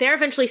 they're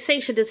eventually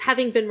sanctioned as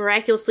having been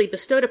miraculously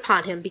bestowed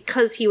upon him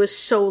because he was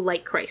so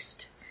like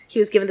Christ. He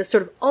was given this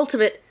sort of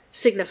ultimate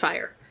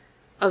signifier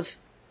of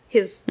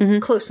his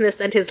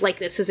closeness and his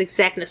likeness, his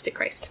exactness to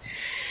Christ.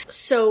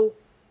 So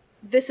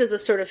this is a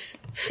sort of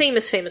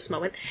famous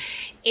moment.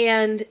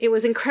 And it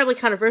was incredibly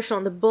controversial,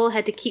 and the bull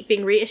had to keep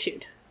being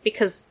reissued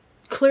because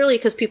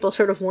people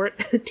sort of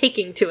weren't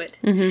taking to it.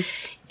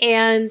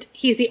 And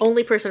he's the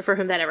only person for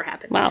whom that ever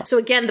happened. Wow. So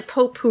again, the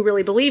Pope who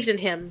really believed in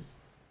him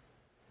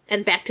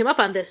and backed him up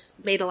on this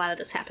made a lot of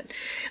this happen.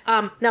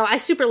 Now, I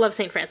super love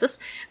St. Francis.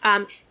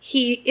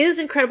 He is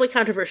incredibly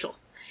controversial.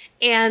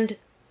 And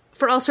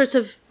for all sorts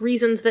of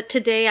reasons that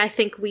today I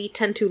think we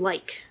tend to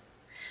like.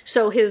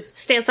 So his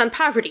stance on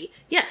poverty.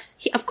 Yes,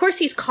 of course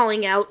he's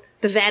calling out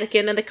the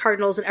Vatican and the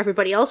cardinals and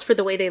everybody else for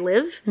the way they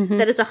live.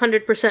 That is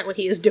 100% what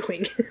he is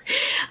doing.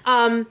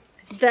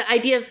 The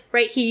idea of,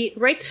 right, he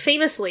writes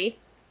famously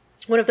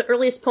one of the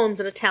earliest poems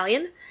in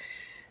Italian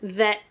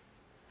that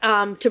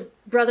to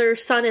brother,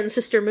 sun, and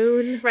sister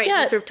moon, right?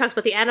 Yeah. He sort of talks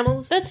about the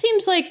animals. That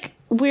seems like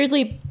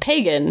weirdly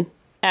pagan,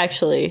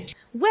 actually.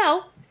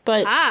 Well,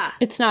 But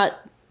it's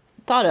not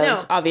thought of,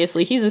 No.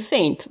 obviously. He's a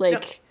saint. Like,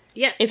 No.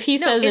 Yes. if he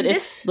No, says in it,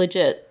 this- it's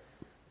legit.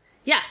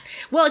 Yeah.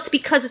 Well, it's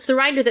because it's the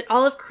reminder that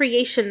all of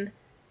creation,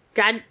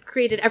 God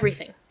created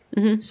everything.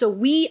 So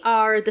we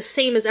are the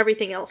same as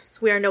everything else.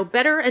 We are no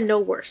better and no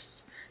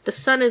worse. The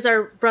sun is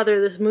our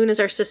brother, the moon is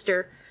our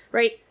sister,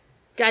 right?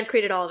 God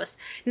created all of us.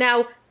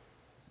 Now,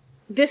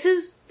 there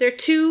are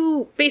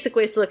two basic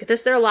ways to look at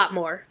this. There are a lot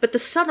more. But the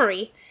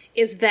summary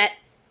is that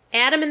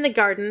Adam in the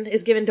garden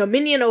is given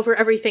dominion over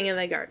everything in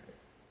the garden.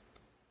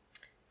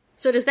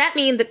 So does that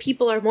mean that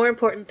people are more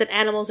important than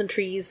animals and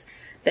trees,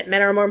 that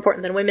men are more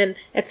important than women,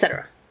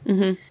 etc.?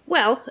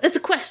 Well, it's a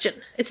question.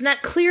 It's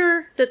not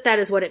clear that that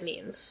is what it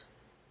means.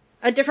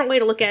 A different way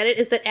to look at it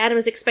is that Adam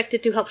is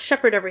expected to help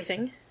shepherd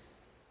everything.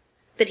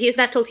 That he is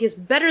not told he is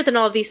better than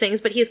all of these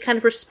things, but he is kind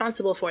of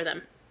responsible for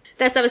them.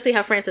 That's obviously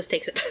how Francis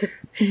takes it,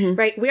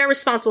 right? We are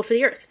responsible for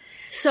the earth.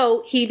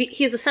 So he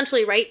is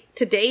essentially, right,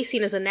 today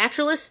seen as a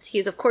naturalist.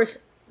 He's, of course,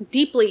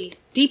 deeply,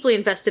 deeply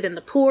invested in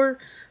the poor,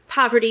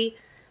 poverty,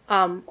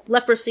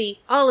 leprosy,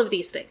 all of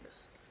these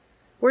things.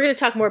 We're going to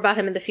talk more about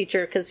him in the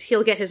future because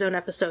he'll get his own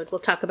episode. We'll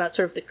talk about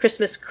sort of the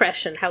Christmas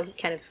creche and how he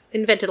kind of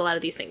invented a lot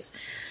of these things.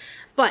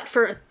 But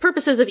for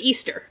purposes of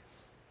Easter,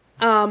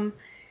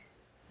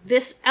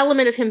 this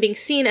element of him being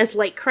seen as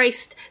like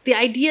Christ, the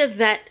idea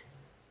that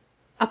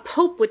a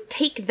pope would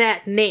take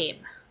that name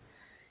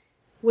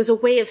was a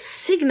way of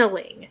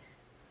signaling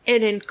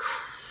an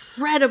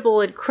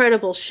incredible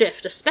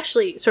shift,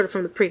 especially sort of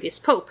from the previous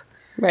pope.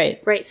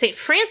 Right. Right. St.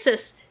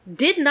 Francis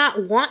did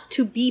not want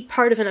to be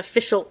part of an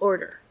official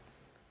order.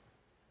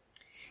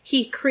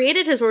 He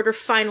created his order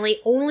finally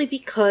only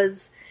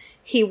because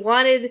he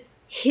wanted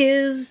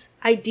his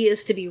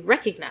ideas to be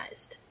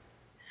recognized.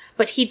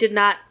 But he did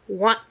not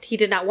want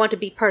to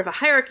be part of a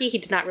hierarchy. He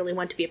did not really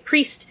want to be a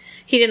priest.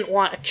 He didn't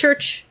want a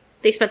church.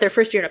 They spent their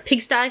first year in a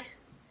pigsty.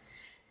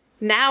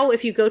 Now,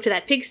 if you go to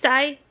that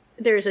pigsty,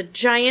 there's a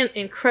giant,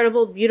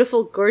 incredible,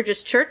 beautiful,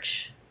 gorgeous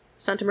church,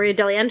 Santa Maria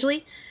degli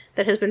Angeli,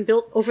 that has been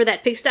built over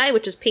that pigsty,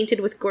 which is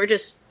painted with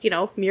gorgeous,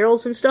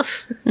 murals and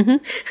stuff.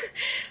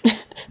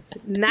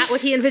 Not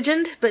what he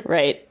envisioned, but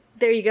right.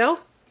 There you go.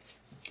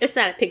 It's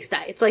not a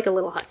pigsty. It's like a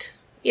little hut.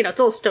 It's a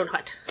little stone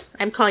hut.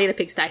 I'm calling it a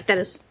pigsty. That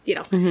is,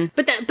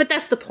 but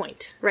that's the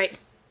point, right?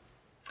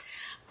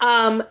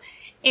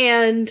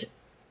 And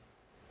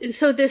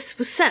so this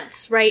was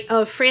sense, right,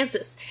 of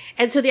Francis.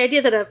 And so the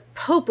idea that a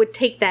pope would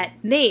take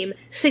that name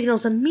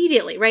signals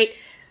immediately, right?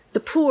 The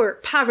poor,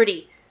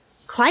 poverty,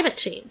 climate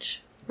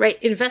change,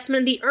 right? Investment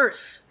in the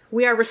earth.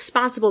 We are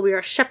responsible. We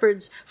are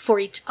shepherds for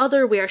each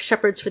other. We are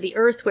shepherds for the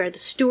earth. We are the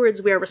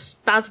stewards. We are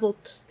responsible.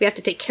 We have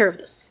to take care of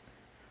this,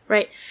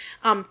 right?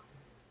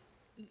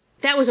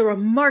 That was a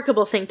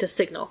remarkable thing to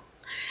signal.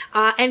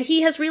 And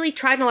he has really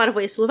tried in a lot of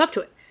ways to live up to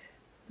it.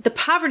 The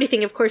poverty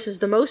thing, of course, is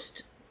the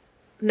most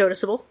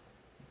noticeable.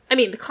 I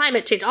mean, the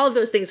climate change, all of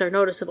those things are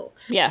noticeable.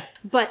 Yeah.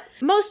 But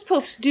most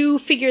popes do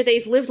figure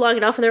they've lived long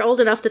enough and they're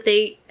old enough that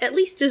they at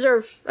least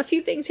deserve a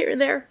few things here and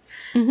there.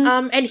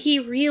 And he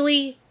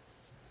really,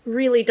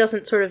 really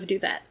doesn't sort of do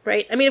that,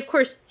 right? I mean, of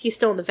course, he's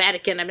still in the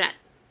Vatican. I'm not,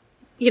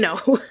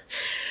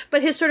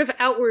 but his sort of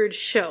outward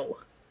show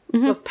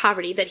of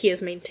poverty that he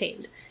has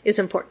maintained is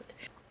important.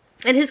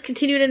 And his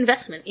continued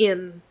investment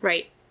in,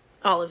 right,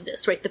 all of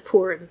this, right, the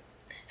poor. And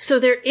so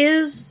there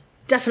is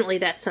definitely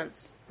that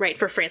sense, right,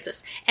 for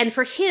Francis. And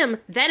for him,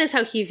 that is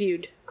how he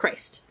viewed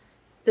Christ.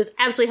 That's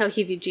absolutely how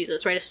he viewed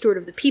Jesus, right? A steward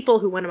of the people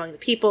who went among the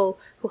people,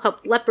 who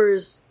helped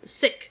lepers, the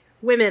sick,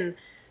 women,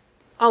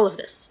 all of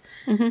this.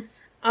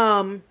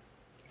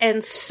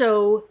 And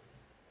so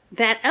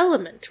that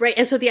element, right?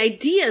 And so the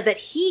idea that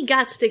he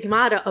got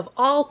stigmata of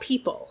all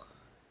people,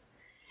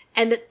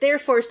 and that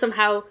therefore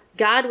somehow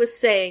God was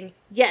saying,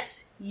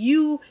 yes,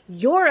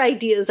 your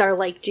ideas are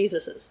like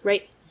Jesus's,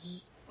 right?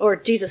 Or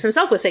Jesus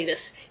himself was saying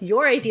this,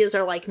 your ideas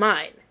are like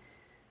mine,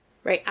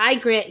 right? I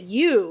grant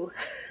you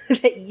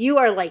that you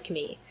are like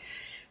me,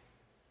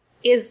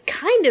 is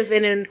kind of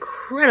an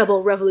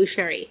incredible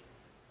revolutionary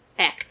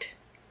act.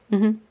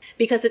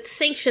 Because it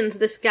sanctions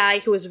this guy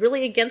who is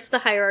really against the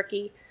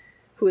hierarchy,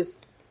 who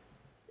is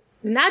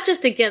not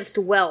just against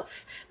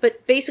wealth,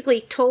 but basically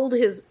told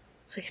his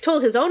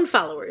own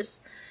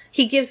followers,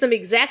 he gives them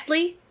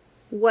exactly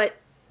what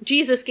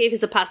Jesus gave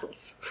his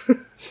apostles.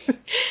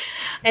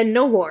 And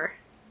no more.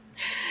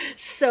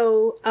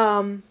 So,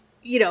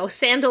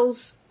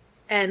 sandals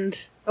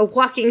and a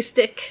walking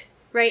stick,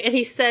 right? And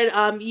he said,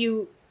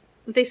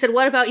 they said,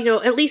 what about,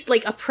 at least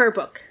like a prayer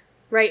book,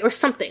 right? Or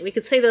something. We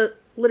could say the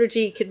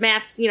liturgy, could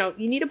mass, you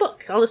need a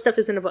book. All this stuff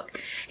is in a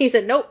book. He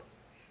said, nope.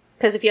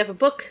 Because if you have a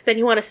book, then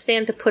you want a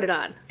stand to put it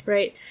on,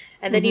 right?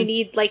 And then you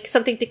need, like,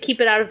 something to keep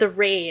it out of the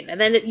rain.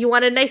 And then you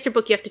want a nicer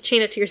book, you have to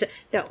chain it to your...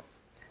 No.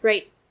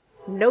 Right?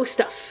 No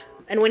stuff.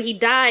 And when he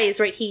dies,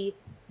 right, he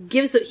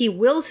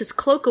wills his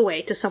cloak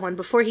away to someone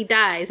before he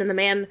dies, and the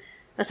man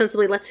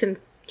ostensibly lets him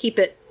keep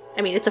it.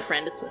 I mean, it's a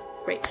friend,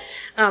 right?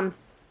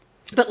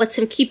 But lets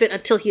him keep it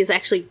until he is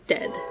actually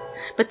dead.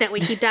 But that way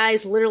he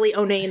dies literally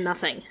owning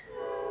nothing.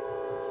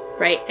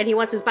 Right? And he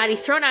wants his body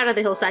thrown out of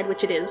the hillside,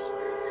 which it is.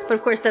 But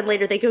of course, then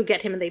later they go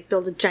get him and they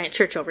build a giant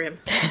church over him.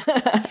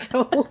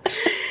 So,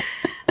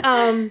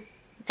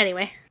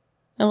 anyway.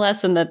 A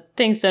lesson that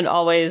things don't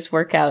always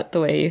work out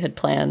the way you had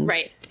planned.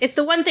 Right. It's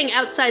the one thing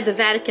outside the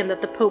Vatican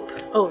that the Pope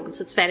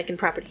owns. It's Vatican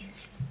property.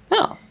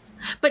 Oh.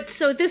 But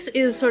so this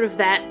is sort of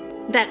that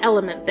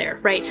element there,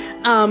 right?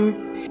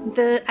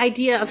 The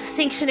idea of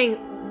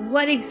sanctioning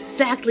what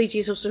exactly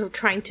Jesus was sort of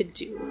trying to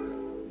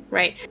do,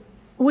 right?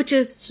 Which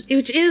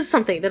is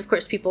something that, of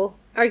course, people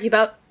argue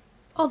about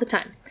all the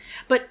time.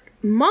 But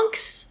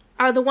monks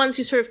are the ones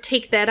who sort of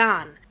take that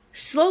on.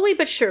 Slowly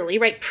but surely,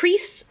 right?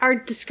 Priests are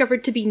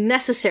discovered to be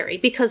necessary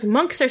because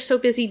monks are so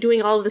busy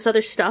doing all of this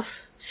other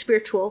stuff,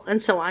 spiritual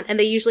and so on, and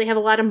they usually have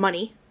a lot of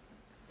money.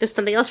 There's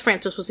something else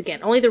Francis was again.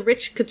 Only the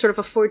rich could sort of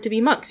afford to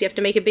be monks. You have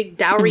to make a big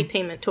dowry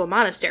payment to a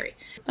monastery.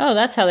 Oh,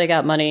 that's how they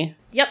got money.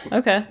 Yep.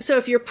 Okay. So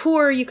if you're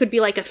poor, you could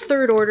be like a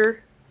third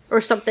order or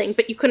something,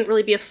 but you couldn't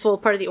really be a full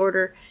part of the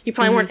order. You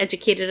probably weren't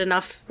educated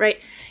enough, right?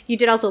 You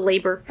did all the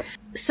labor.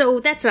 So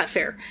that's not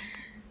fair,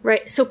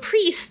 right? So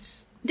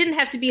priests didn't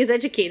have to be as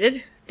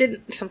educated,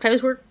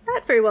 sometimes were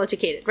not very well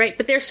educated, right?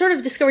 But they're sort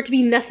of discovered to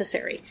be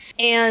necessary.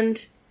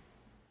 And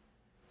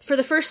for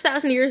the first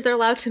 1,000 years, they're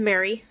allowed to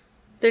marry.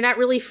 They're not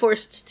really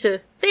forced to,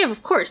 they have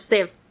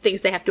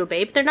things they have to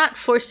obey, but they're not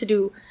forced to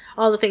do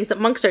all the things that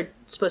monks are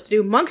supposed to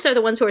do. Monks are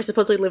the ones who are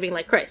supposedly living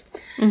like Christ.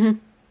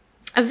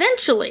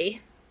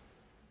 Eventually,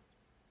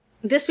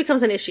 this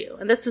becomes an issue,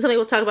 and this is something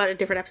we'll talk about in a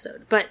different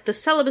episode. But the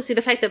celibacy,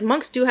 the fact that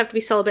monks do have to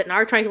be celibate and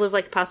are trying to live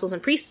like apostles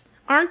and priests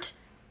aren't,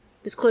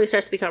 this clearly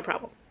starts to become a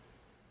problem.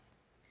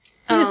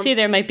 You can see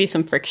there might be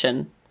some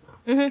friction.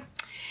 And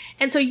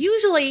so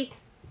usually,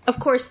 of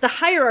course, the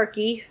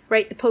hierarchy,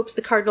 right, the popes,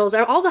 the cardinals,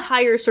 all the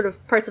higher sort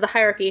of parts of the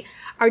hierarchy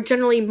are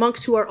generally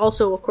monks who are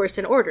also, of course,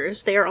 in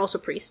orders. They are also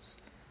priests.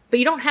 But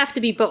you don't have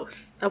to be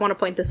both. I want to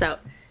point this out.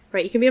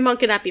 Right, you can be a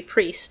monk and not be a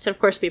priest. And of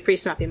course, be a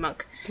priest and not be a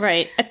monk.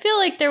 Right. I feel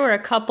like there were a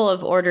couple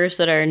of orders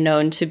that are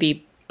known to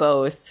be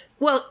both.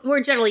 Well,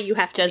 where generally you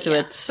have to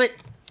Jesuits. be, yeah.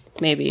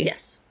 But maybe.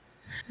 yes.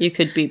 You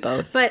could be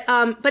both. But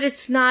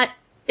it's not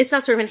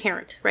sort of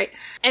inherent, right?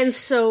 And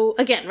so,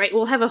 again, right,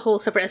 we'll have a whole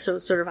separate episode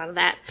sort of on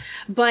that.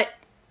 But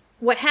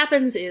what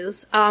happens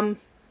is,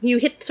 you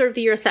hit sort of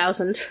the year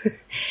 1000,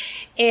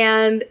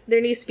 and there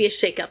needs to be a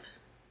shakeup.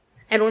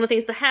 And one of the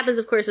things that happens,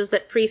 of course, is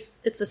that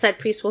it's decided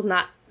priests will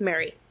not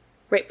marry,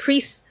 right?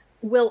 Priests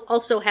will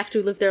also have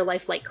to live their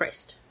life like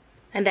Christ.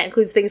 And that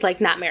includes things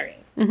like not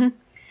marrying.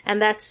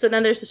 And so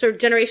then there's a sort of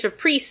generation of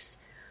priests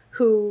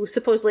who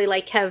supposedly,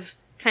 like, have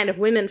kind of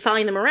women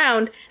following them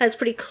around, and it's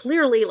pretty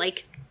clearly,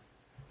 like,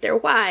 their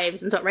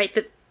wives and so, right?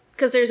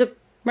 Because it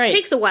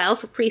takes a while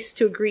for priests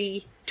to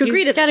agree to this.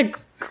 You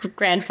gotta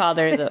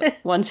grandfather the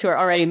ones who are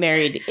already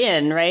married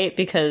in, right?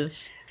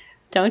 Because,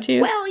 don't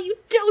you? Well, you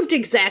don't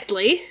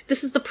exactly.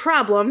 This is the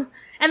problem.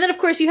 And then, of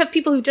course, you have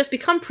people who just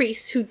become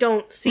priests who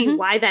don't see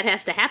why that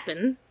has to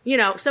happen. You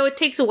know, so it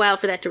takes a while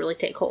for that to really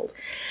take hold.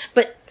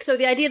 But, so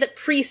the idea that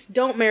priests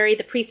don't marry,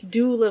 the priests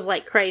do live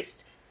like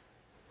Christ,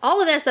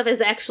 all of that stuff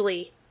is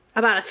actually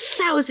about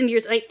 1,000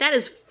 years, like, that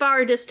is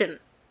far distant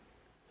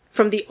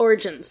from the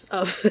origins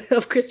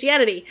of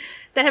Christianity.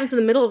 That happens in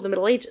the middle of the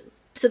Middle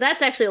Ages. So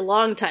that's actually a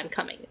long time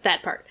coming,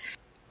 that part.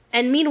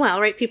 And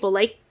meanwhile, right, people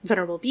like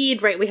Venerable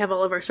Bede, right, we have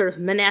all of our sort of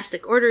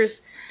monastic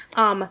orders,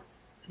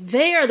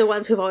 they are the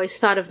ones who've always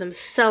thought of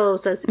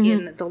themselves as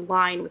in the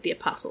line with the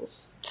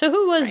apostles. So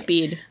who was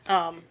Bede?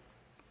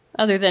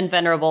 Other than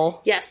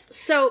venerable? Yes,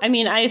 so... I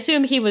mean, I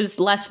assume he was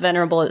less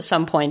venerable at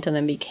some point and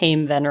then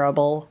became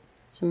venerable.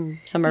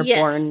 Some are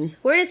born...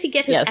 Where does he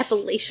get his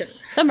appellation?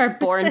 Some are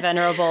born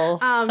venerable.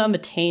 Some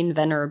attain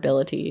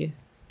venerability.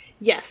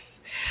 Yes.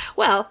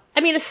 Well,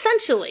 I mean,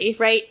 essentially,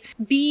 right,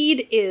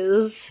 Bede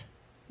is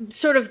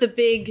sort of the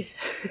big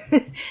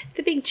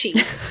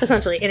chief,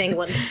 essentially, in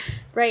England,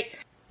 right?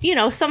 You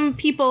know, some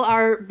people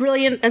are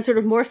brilliant and sort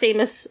of more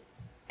famous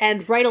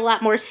and write a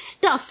lot more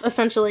stuff,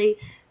 essentially,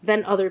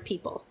 than other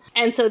people.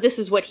 And so this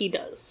is what he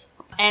does.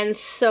 And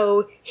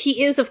so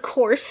he is, of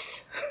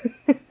course...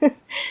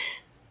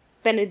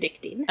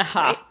 Benedictine.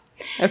 Aha.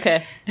 Right?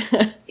 Okay.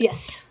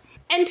 Yes.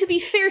 And to be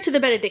fair to the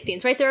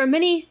Benedictines, right, there are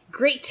many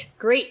great,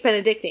 great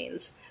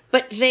Benedictines,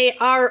 but they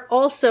are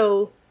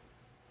also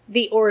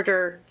the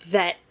order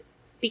that,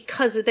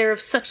 because they're of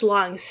such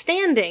long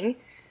standing,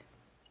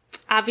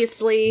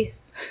 obviously,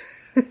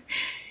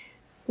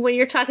 when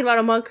you're talking about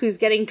a monk who's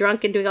getting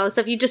drunk and doing all this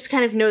stuff, you just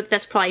kind of know that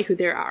that's probably who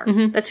they are.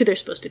 That's who they're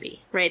supposed to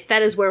be, right?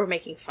 That is where we're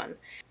making fun.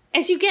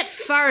 As you get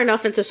far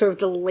enough into sort of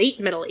the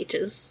late Middle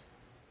Ages,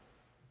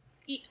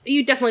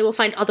 you definitely will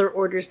find other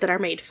orders that are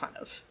made fun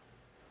of,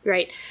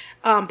 right?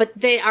 But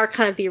they are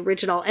kind of the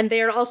original, and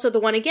they are also the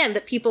one, again,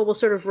 that people will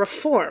sort of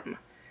reform,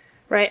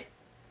 right?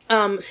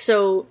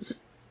 So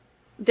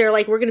they're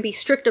like, we're going to be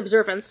strict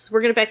observance.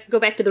 We're going to go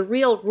back to the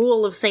real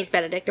rule of Saint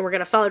Benedict, and we're going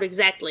to follow it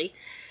exactly.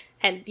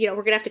 And, you know,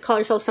 we're going to have to call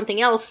ourselves something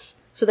else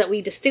so that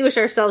we distinguish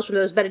ourselves from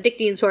those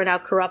Benedictines who are now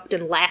corrupt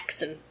and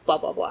lax and blah,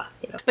 blah, blah.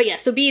 You know? But yeah,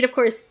 so Bede, of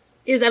course,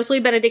 is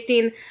absolutely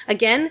Benedictine.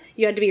 Again,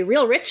 you had to be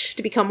real rich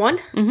to become one.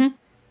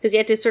 Because you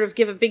had to sort of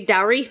give a big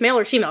dowry, male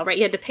or female, right?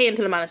 You had to pay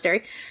into the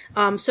monastery.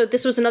 So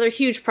this was another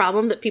huge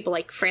problem that people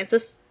like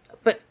Francis,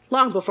 but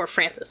long before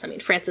Francis, I mean,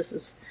 Francis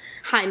is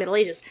high Middle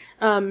Ages,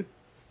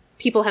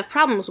 people have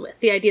problems with.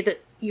 The idea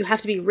that you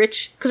have to be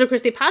rich, because of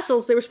course the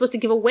apostles, they were supposed to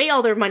give away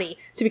all their money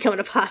to become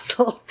an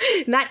apostle,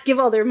 not give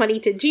all their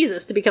money to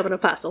Jesus to become an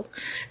apostle,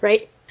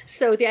 right?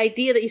 So the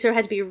idea that you sort of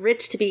had to be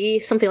rich to be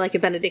something like a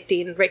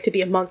Benedictine, right, to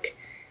be a monk,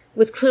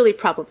 was clearly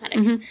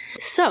problematic.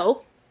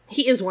 So,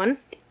 he is one.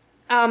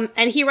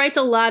 And he writes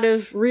a lot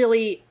of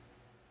really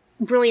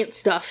brilliant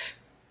stuff.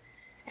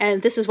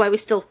 And this is why we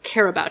still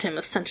care about him,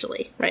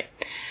 essentially, right?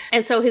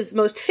 And so his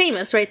most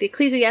famous, right, the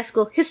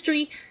Ecclesiastical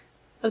History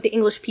of the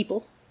English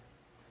People,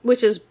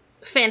 which is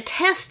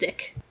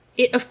fantastic.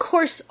 It, of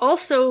course,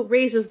 also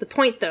raises the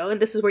point, though, and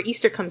this is where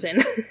Easter comes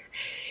in,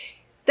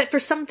 that for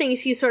some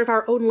things he's sort of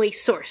our only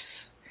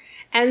source.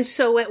 And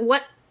so at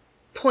what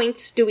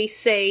points do we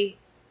say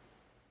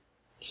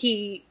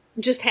he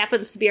just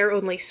happens to be our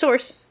only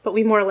source, but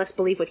we more or less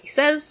believe what he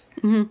says?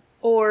 Mm-hmm.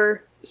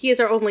 Or he is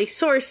our only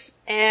source,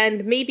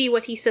 and maybe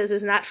what he says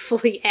is not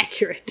fully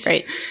accurate.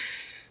 Right.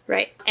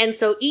 Right. And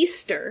so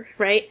Easter,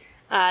 right,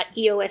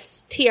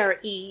 Eostre,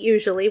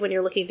 usually, when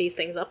you're looking these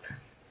things up,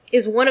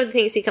 is one of the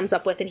things he comes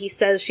up with, and he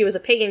says she was a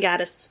pagan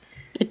goddess.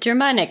 A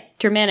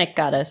Germanic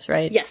goddess,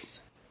 right?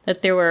 Yes.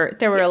 That there were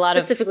a lot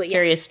of specifically,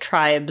 various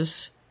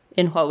tribes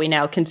in what we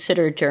now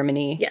consider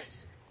Germany.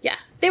 Yes. Yeah.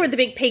 They were the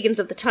big pagans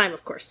of the time,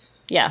 of course.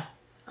 Yeah.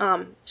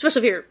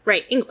 Especially if you're,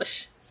 right,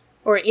 English.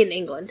 Or in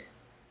England.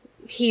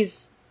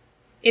 He's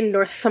in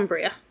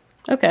Northumbria.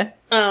 Okay.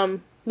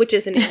 Which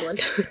is in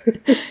England.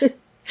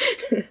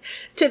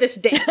 To this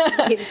day.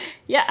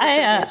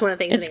 Yeah, it's one of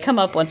the things it's come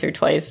up once or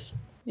twice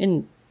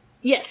in...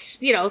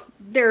 Yes, you know,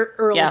 they're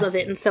earls Yeah. of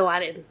it and so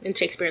on in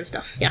Shakespeare and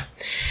stuff, yeah.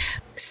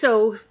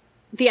 So,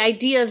 the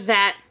idea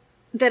that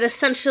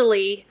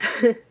essentially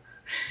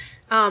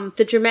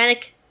the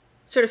Germanic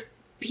sort of,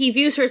 he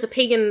views her as a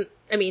pagan,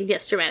 I mean,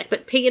 yes, Germanic,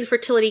 but pagan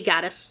fertility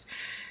goddess.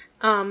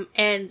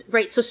 And,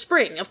 right, so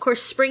spring. Of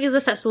course, spring is a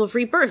festival of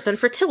rebirth and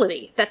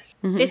fertility. That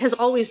It has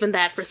always been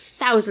that for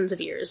thousands of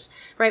years,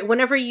 right?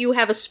 Whenever you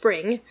have a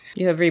spring,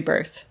 You have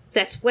rebirth.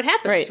 that's what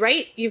happens,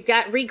 right? You've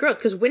got regrowth,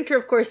 because winter,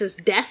 of course, is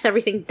death.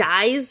 Everything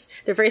dies.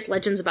 There are various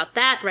legends about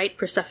that, right?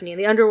 Persephone in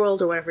the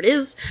underworld, or whatever it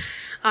is.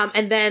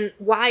 And then,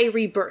 why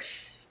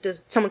rebirth?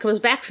 Does someone comes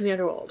back from the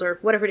underworld, or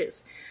whatever it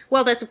is?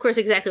 Well, that's, of course,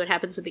 exactly what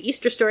happens in the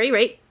Easter story,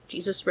 right?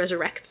 Jesus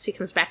resurrects. He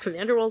comes back from the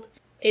underworld.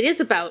 It is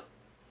about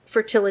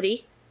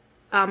fertility,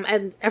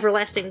 and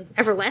everlasting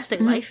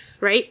life,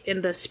 right?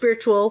 In the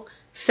spiritual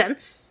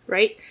sense,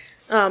 right?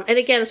 And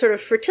again, sort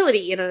of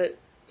fertility in a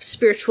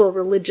spiritual,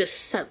 religious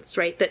sense,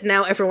 right? That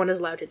now everyone is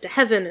allowed into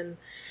heaven, and,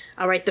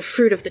 right, the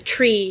fruit of the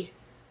tree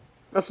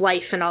of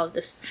life and all of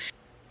this.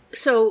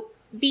 So,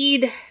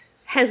 Bede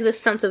has this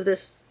sense of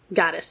this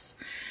goddess.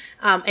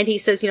 And he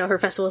says, her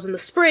festival is in the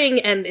spring,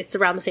 and it's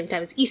around the same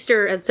time as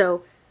Easter, and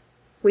so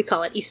we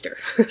call it Easter.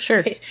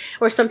 Sure. Right?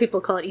 Or some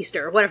people call it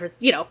Easter, or whatever,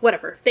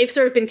 whatever. They've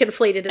sort of been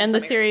conflated in And the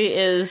some theory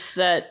areas. is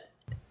that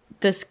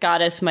this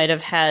goddess might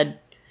have had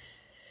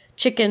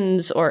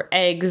chickens or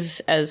eggs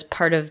as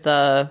part of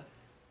the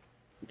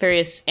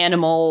various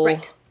animal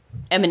Right.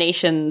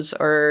 emanations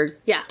or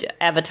Yeah.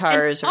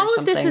 avatars And or all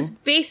something. of this is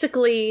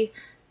basically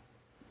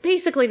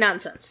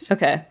nonsense.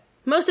 Okay.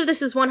 Most of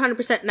this is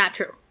 100% not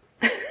true.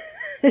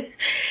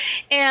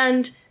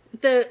 And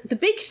the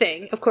big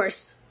thing, of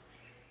course,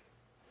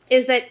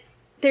 is that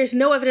there's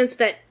no evidence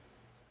that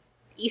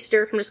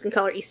Easter, I'm just going to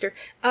call her Easter,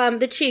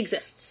 that she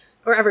exists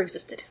or ever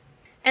existed.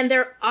 And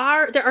there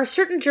are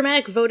certain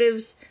Germanic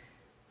votives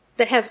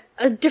that have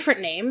a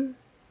different name,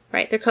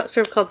 right? They're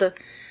sort of called the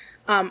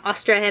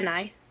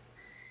Austrianae.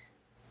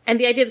 And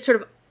the idea that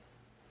sort of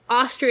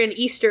Austria and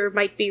Easter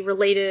might be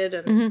related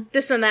and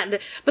this and that,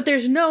 but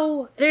there's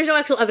no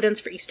actual evidence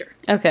for Easter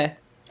Okay.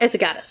 as a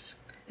goddess.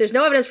 There's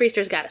no evidence for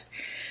Easter as a goddess.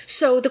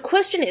 So the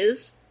question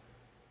is,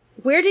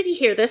 where did he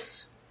hear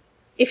this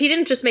if he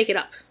didn't just make it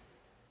up?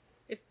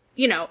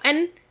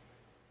 And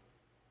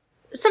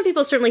some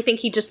people certainly think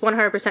he just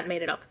 100%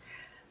 made it up.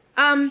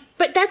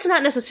 But that's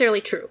not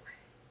necessarily true.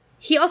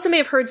 He also may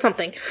have heard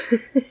something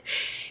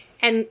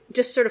and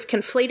just sort of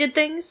conflated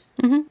things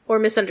or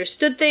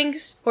misunderstood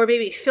things or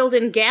maybe filled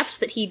in gaps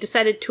that he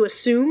decided to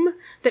assume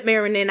that may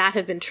or may not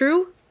have been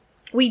true.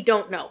 We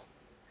don't know.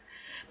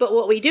 But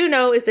what we do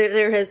know is that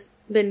there has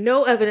been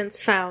no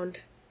evidence found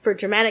for a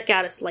Germanic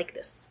goddess like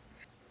this.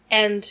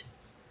 And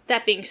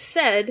that being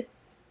said,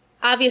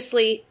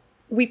 obviously,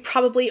 we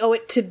probably owe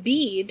it to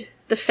Bede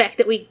the fact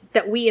that we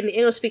in the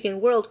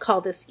English-speaking world call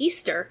this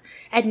Easter,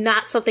 and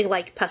not something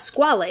like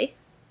Pasquale,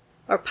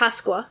 or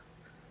Pasqua,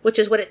 which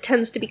is what it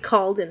tends to be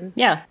called in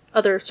Yeah.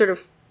 other sort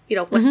of,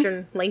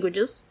 Western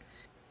languages.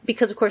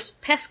 Because, of course,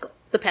 Paschal,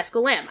 the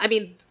Paschal Lamb. I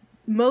mean,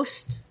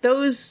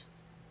 those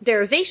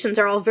derivations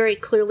are all very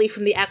clearly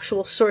from the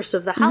actual source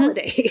of the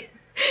holiday.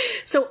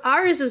 So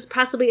ours is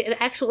possibly an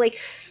actual,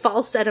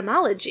 false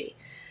etymology,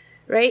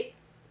 right?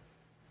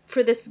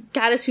 For this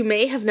goddess who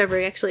may have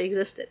never actually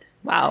existed.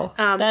 Wow.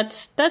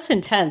 That's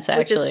intense,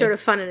 actually. Which is sort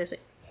of fun and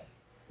isn't.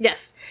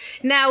 Yes.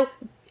 Now,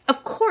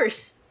 of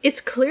course,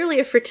 it's clearly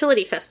a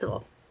fertility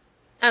festival.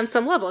 On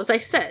some level, as I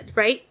said,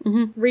 right?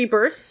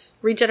 Rebirth,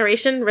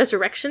 regeneration,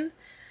 resurrection.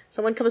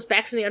 Someone comes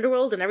back from the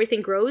underworld and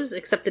everything grows,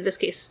 except in this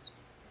case,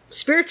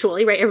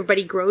 spiritually, right?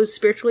 Everybody grows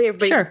spiritually.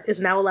 Everybody is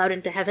now allowed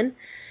into heaven.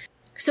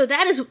 So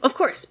that is, of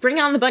course, bring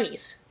on the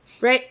bunnies,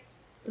 right?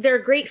 They're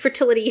a great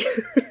fertility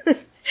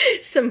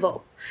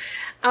symbol.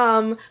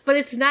 But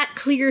it's not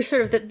clear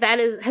sort of that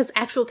has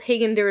actual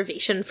pagan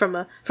derivation from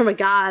a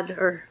god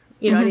or,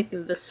 anything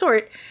of the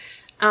sort.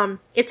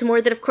 It's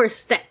more that, of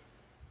course, that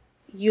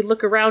you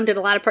look around in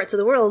a lot of parts of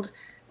the world,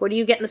 what do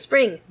you get in the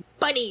spring?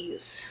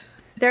 Bunnies.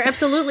 They're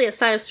absolutely a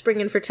sign of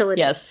spring and fertility.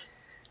 Yes.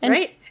 And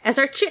right? As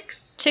are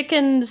chicks.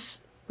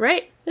 chickens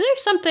Right?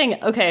 There's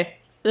something, okay,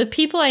 the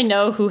people I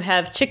know who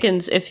have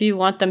chickens, if you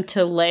want them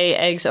to lay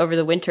eggs over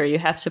the winter, you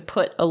have to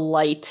put a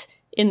light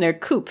in their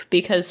coop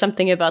because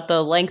something about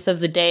the length of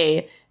the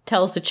day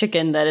tells the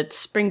chicken that it's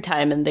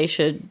springtime and they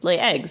should lay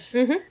eggs.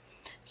 Mm-hmm.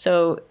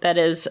 So that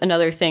is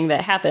another thing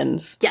that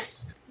happens.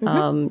 Yes.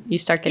 Mm-hmm. You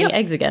start getting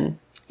eggs again.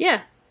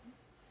 Yeah.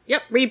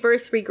 Yep.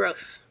 Rebirth,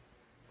 regrowth.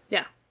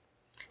 Yeah.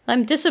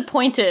 I'm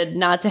disappointed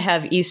not to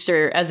have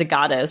Easter as a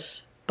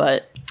goddess,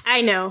 but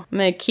I know. I'm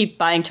going to keep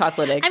buying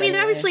chocolate eggs. I mean,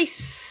 there obviously,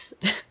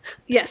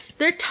 yes,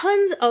 there are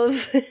tons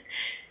of,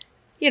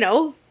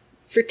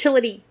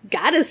 fertility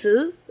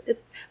goddesses,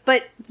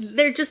 but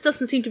there just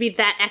doesn't seem to be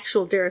that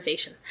actual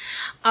derivation.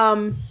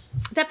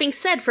 That being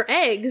said, for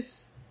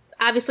eggs,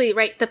 obviously,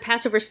 right, the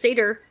Passover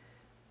Seder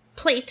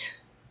plate,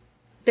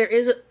 there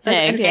is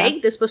an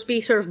egg that's supposed to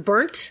be sort of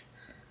burnt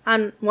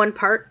on one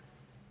part,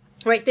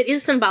 right, that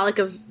is symbolic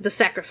of the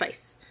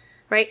sacrifice,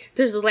 right?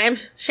 There's the lamb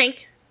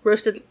shank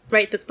roasted,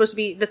 right, that's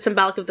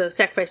symbolic of the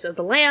sacrifice of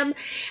the lamb,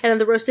 and then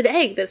the roasted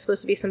egg that's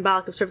supposed to be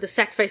symbolic of sort of the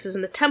sacrifices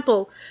in the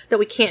temple that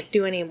we can't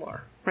do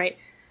anymore, right?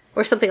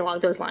 Or something along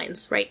those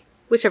lines, right?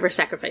 Whichever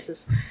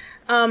sacrifices.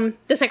 The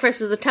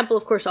sacrifices of the temple,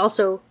 of course,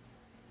 also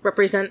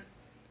represent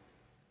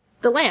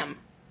the lamb,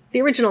 the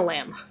original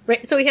lamb,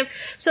 right? So we have,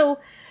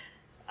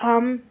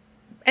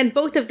 and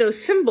both of those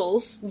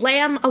symbols,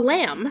 a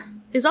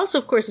lamb, is also,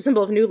 of course, a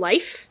symbol of new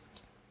life,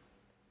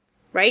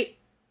 right?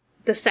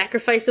 The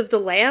sacrifice of the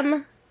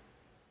lamb,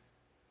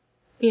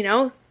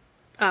 to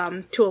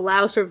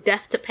allow sort of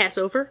death to pass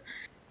over.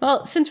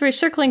 Well, since we're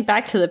circling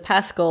back to the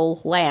Paschal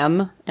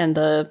lamb and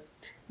the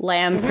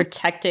lamb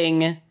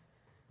protecting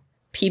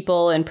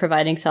people and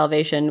providing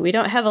salvation, we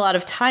don't have a lot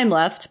of time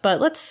left, but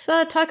let's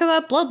talk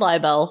about blood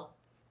libel,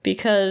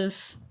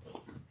 because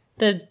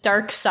the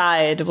dark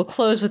side will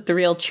close with the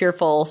real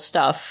cheerful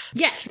stuff.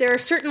 Yes, there are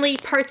certainly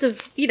parts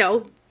of,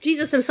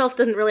 Jesus himself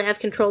doesn't really have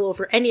control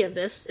over any of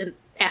this, and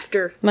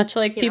after... Much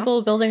like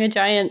people building a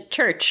giant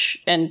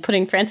church and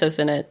putting Francis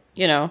in it,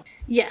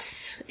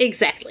 Yes,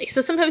 exactly.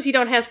 So sometimes you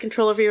don't have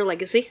control over your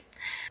legacy.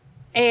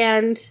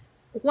 And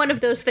one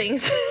of those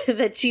things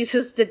that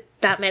Jesus did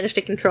not manage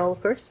to control,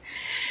 of course,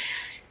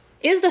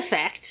 is the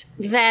fact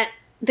that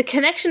the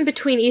connection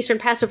between Easter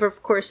and Passover,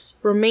 of course,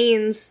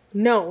 remains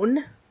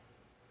known,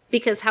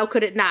 because how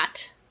could it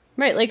not?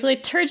 Right, like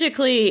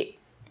liturgically,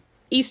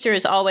 Easter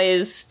is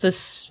always the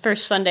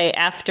first Sunday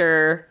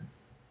after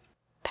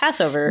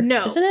Passover.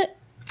 No. Isn't it?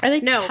 Are they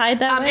tied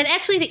that way? And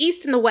actually the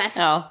East and the West,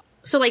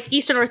 so like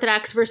Eastern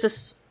Orthodox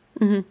versus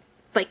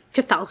like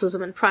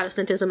Catholicism and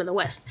Protestantism in the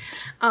West,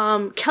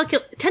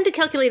 tend to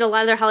calculate a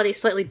lot of their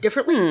holidays slightly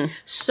differently.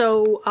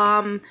 So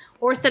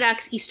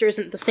Orthodox Easter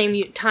isn't the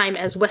same time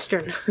as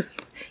Western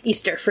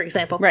Easter, for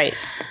example. Right.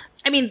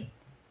 I mean,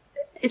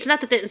 it's not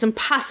that it's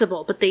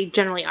impossible, but they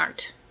generally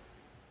aren't.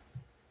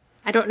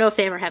 I don't know if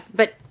they ever have,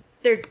 but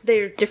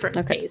they're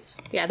different days.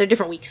 Yeah, they're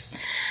different weeks.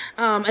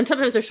 And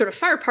sometimes they're sort of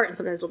far apart and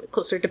sometimes a little bit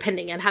closer,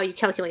 depending on how you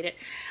calculate it.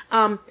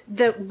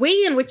 The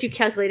way in which you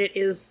calculate it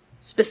is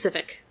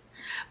specific.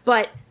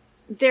 But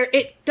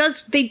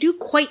they do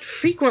quite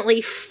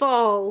frequently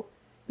fall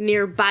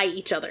nearby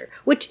each other,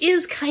 which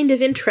is kind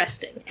of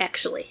interesting,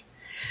 actually.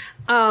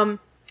 And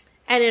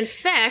in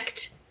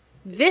fact,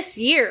 this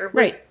year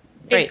was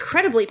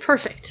incredibly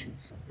perfect,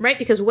 right?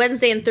 Because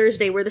Wednesday and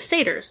Thursday were the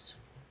Seders.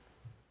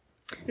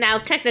 Now,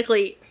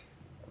 technically,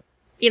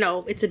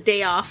 it's a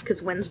day off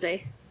because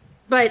Wednesday,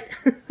 but,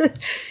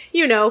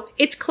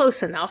 it's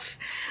close enough.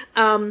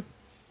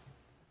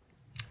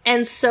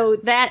 And so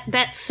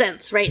that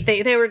sense, right,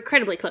 they were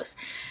incredibly close.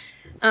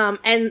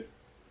 And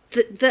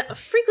the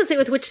frequency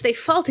with which they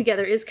fall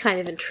together is kind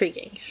of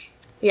intriguing.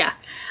 Yeah.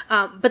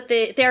 But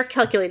they are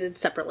calculated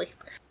separately.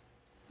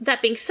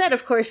 That being said,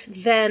 of course,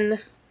 then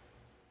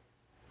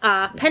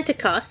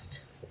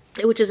Pentecost,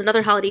 which is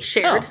another holiday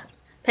shared. Oh.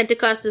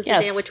 Pentecost is the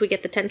day in which we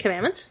get the Ten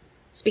Commandments.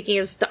 Speaking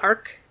of the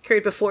Ark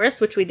carried before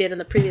us, which we did in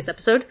the previous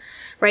episode,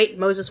 right?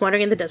 Moses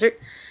wandering in the desert.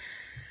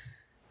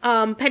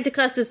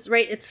 Pentecost is,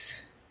 right,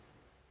 it's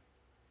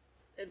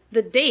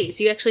the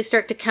days. You actually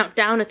start to count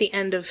down at the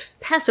end of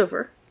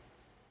Passover.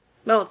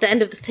 Well, at the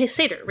end of the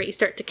Seder, right? You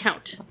start to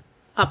count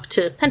up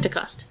to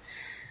Pentecost.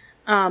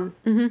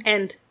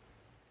 And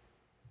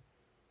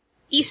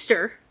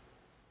Easter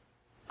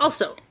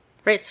also,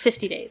 right? It's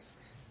 50 days.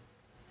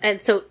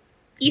 And so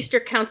Easter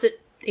counts it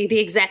the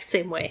exact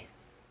same way,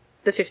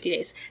 the 50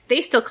 days.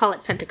 They still call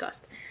it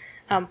Pentecost.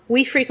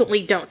 We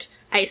frequently don't.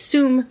 I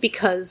assume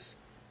because...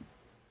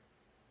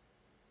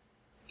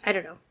 I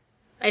don't know.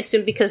 I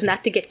assume because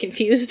not to get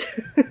confused.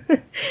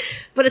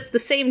 But it's the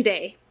same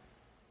day.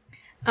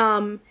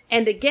 And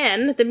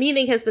again, the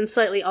meaning has been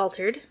slightly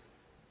altered.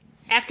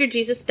 After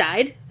Jesus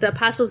died, the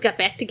apostles got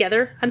back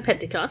together on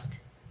Pentecost.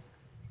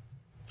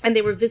 And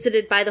they were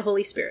visited by the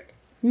Holy Spirit.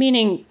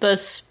 Meaning the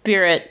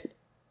Spirit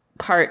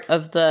part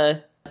of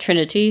the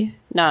Trinity,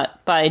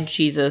 not by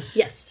Jesus.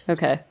 Yes.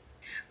 Okay.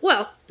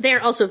 Well,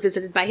 they're also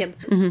visited by him.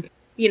 Mm-hmm.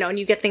 And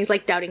you get things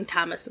like doubting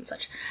Thomas and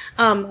such.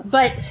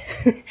 But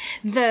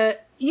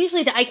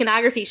usually the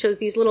iconography shows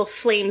these little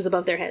flames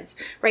above their heads,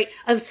 right?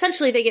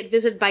 Essentially, they get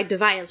visited by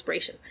divine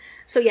inspiration.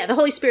 So yeah, the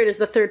Holy Spirit is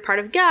the third part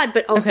of God,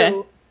 but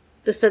also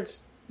the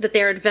sense that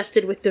they're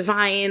invested with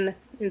divine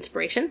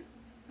inspiration.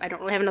 I don't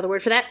really have another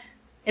word for that.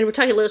 And we're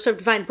talking a little sort of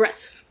divine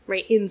breath,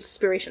 right?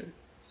 Inspiration.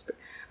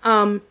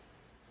 And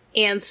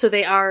so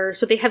they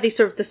have these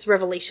sort of this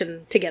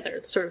revelation together,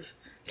 the sort of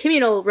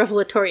communal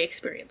revelatory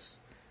experience.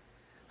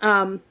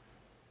 And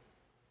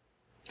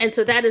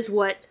so that is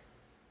what,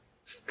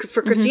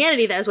 for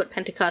Christianity, that is what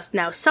Pentecost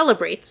now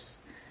celebrates,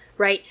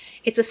 right?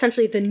 It's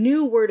essentially the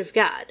new word of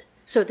God.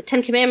 So the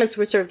Ten Commandments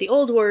were sort of the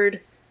old word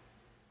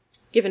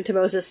given to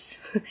Moses,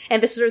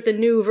 and this is sort of the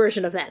new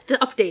version of that, the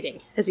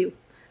updating, as you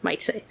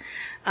might say,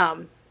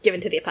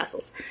 given to the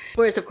apostles.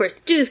 Whereas, of course,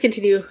 Jews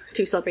continue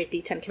to celebrate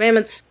the Ten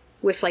Commandments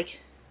with,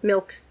 like,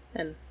 milk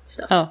and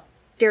stuff. Oh.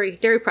 Dairy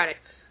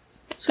products.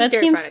 Sweet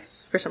dairy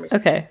products, for some reason.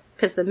 Okay.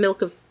 Because the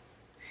milk of...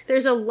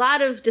 There's a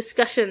lot of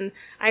discussion.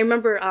 I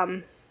remember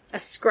a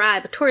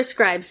Torah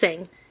scribe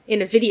saying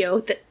in a video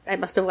that I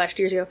must have watched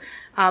years ago,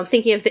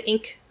 thinking of the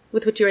ink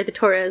with which you write the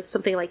Torah as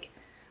something like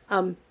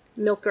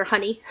milk or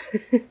honey.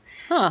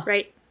 Huh.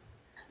 Right?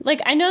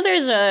 Like, I know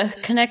there's a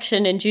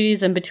connection in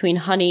Judaism between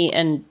honey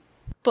and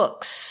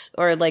books,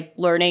 or, like,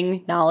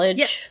 learning knowledge.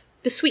 Yes.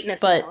 The sweetness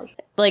but, of knowledge.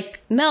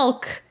 Like,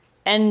 milk...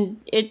 And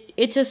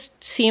it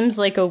just seems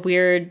like a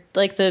weird,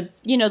 like the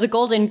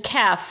golden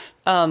calf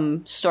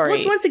story.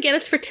 Well, once again,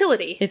 it's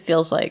fertility. It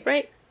feels like.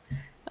 Right?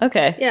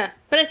 Okay. Yeah.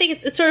 But I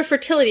think it's sort of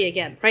fertility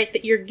again, right?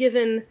 That you're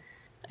given...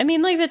 I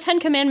mean, like, the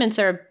Ten Commandments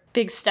are a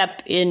big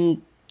step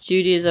in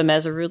Judaism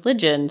as a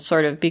religion,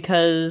 sort of,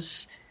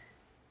 because,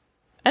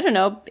 I don't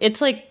know, it's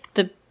like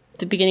the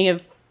beginning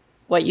of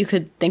what you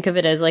could think of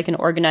it as, like, an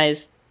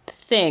organized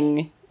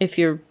thing if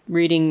you're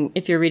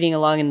reading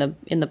along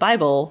in the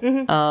Bible.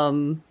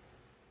 Mm-hmm.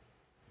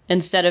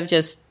 Instead of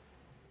just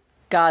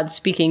God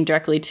speaking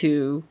directly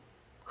to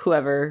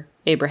whoever,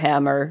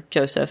 Abraham or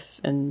Joseph,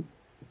 and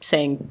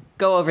saying,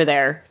 go over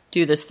there,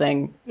 do this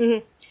thing.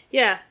 Mm-hmm.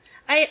 Yeah.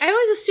 I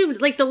always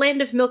assumed, like, the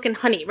land of milk and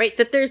honey, right?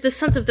 That there's this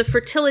sense of the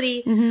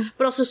fertility,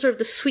 but also sort of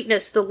the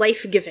sweetness, the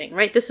life-giving,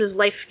 right? This is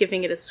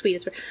life-giving, it is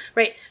sweet,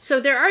 right? So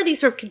there are these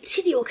sort of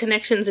continual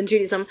connections in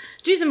Judaism.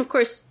 Judaism, of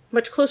course,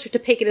 much closer to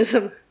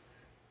paganism,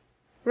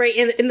 right?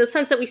 In the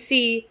sense that we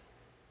see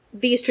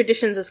these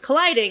traditions as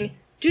colliding.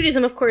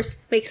 Judaism, of course,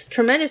 makes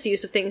tremendous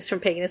use of things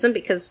from paganism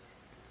because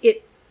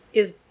it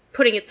is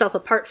putting itself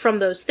apart from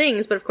those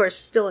things, but of course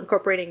still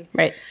incorporating...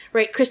 Right.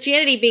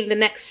 Christianity being the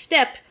next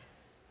step,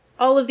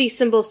 all of these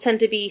symbols tend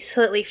to be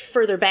slightly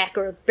further back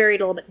or buried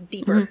a little bit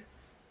deeper. Mm-hmm.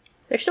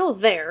 They're still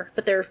there,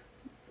 but they're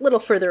a little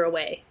further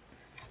away.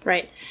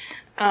 Right.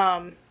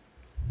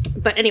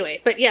 But anyway,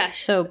 but yeah.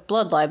 So,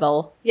 blood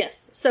libel.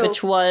 Yes. So...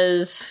 Which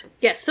was...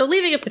 Yes, so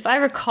leaving... If I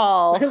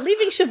recall...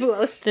 leaving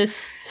Shavuos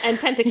and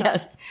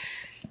Pentecost... Yes.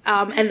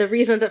 And the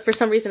reason that for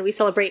some reason we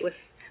celebrate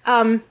with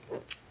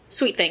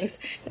sweet things.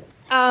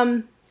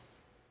 The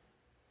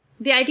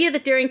idea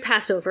that during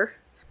Passover,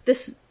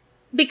 this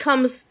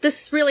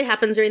really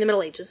happens during the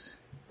Middle Ages,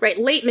 right?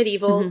 Late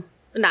medieval,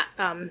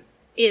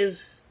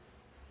 is,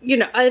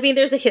 I mean,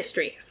 there's a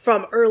history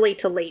from early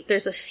to late.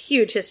 There's a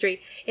huge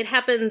history. It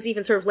happens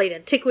even sort of late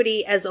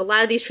antiquity as a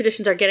lot of these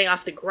traditions are getting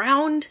off the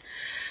ground.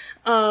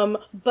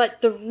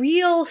 But the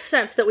real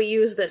sense that we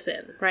use this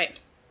in, right?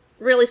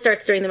 Really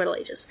starts during the Middle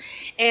Ages.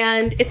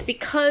 And it's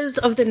because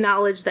of the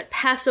knowledge that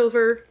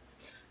Passover,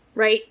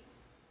 right,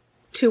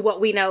 to what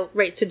we know,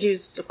 right, to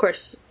Jews, of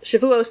course,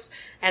 Shavuos,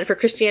 and for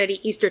Christianity,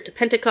 Easter to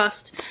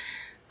Pentecost,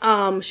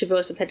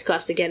 Shavuos and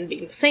Pentecost again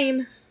being the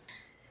same,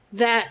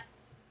 that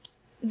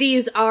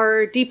these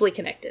are deeply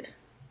connected.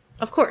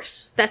 Of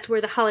course, that's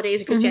where the holidays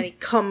of Christianity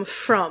come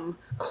from,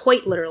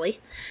 quite literally.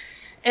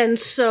 And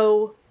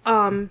so,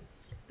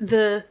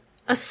 the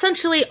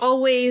essentially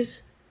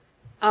always,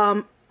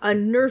 a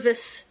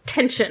nervous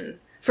tension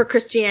for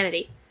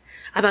Christianity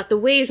about the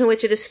ways in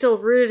which it is still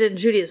rooted in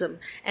Judaism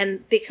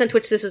and the extent to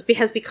which this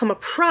has become a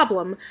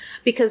problem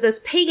because as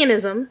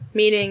paganism,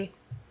 meaning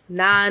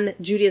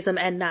non-Judaism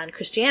and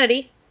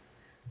non-Christianity,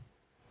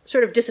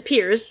 sort of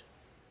disappears,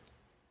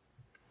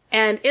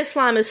 and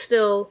Islam is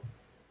still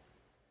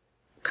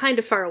kind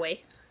of far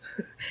away.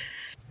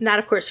 Not,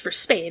 of course, for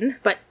Spain,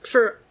 but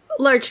for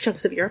large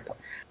chunks of Europe,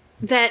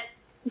 that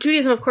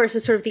Judaism, of course,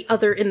 is sort of the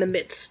other in the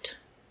midst.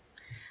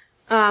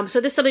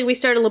 So this is something we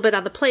started a little bit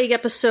on the plague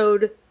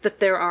episode, that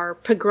there are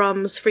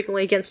pogroms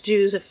frequently against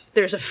Jews if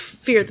there's a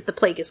fear that the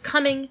plague is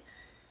coming,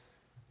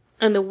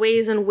 and the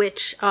ways in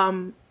which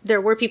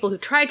there were people who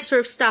tried to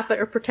sort of stop it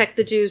or protect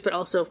the Jews, but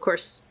also, of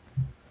course,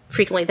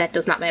 frequently that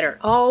does not matter at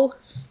all.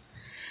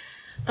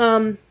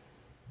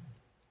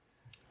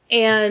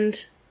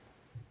 And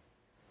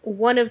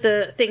one of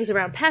the things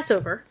around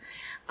Passover,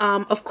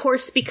 of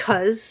course,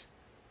 because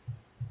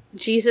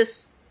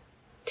Jesus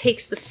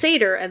takes the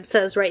Seder and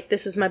says, right,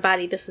 this is my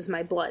body, this is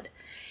my blood.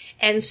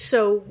 And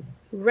so,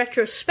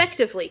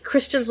 retrospectively,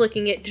 Christians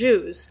looking at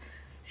Jews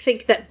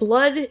think that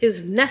blood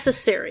is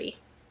necessary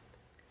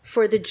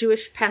for the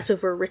Jewish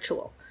Passover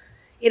ritual.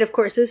 It, of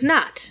course, is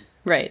not.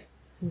 Right.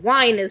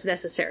 Wine is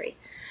necessary.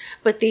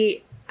 But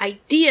the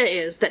idea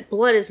is that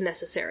blood is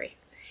necessary,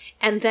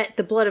 and that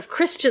the blood of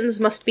Christians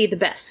must be the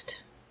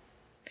best.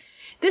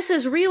 This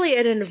is really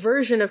an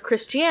inversion of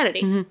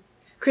Christianity. Mm-hmm.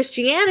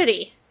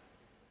 Christianity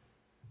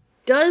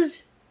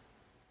does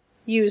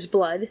use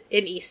blood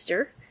in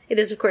Easter. It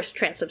is, of course,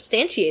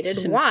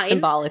 transubstantiated wine.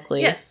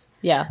 Symbolically. Yes.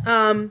 Yeah.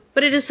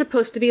 But it is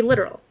supposed to be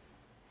literal.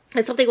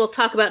 And something we'll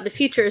talk about in the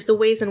future is the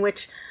ways in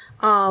which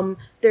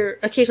there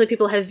occasionally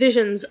people have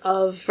visions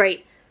of,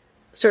 right,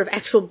 sort of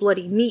actual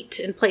bloody meat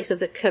in place of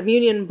the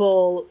communion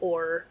bowl,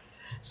 or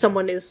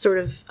someone is sort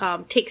of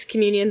takes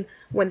communion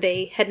when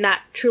they had not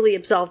truly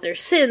absolved their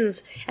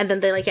sins, and then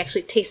they, like,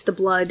 actually taste the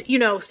blood, you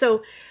know.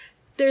 So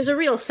there's a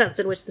real sense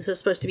in which this is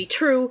supposed to be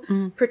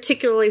true,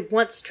 particularly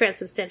once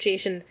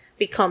transubstantiation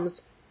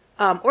becomes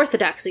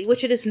orthodoxy,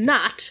 which it is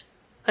not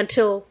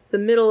until the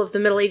middle of the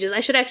Middle Ages. I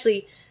should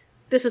actually,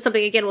 this is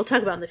something, again, we'll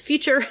talk about in the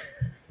future,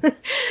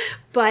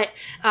 but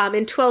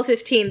in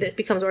 1215 that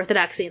becomes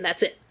orthodoxy, and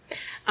that's it.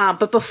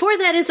 But before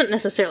that isn't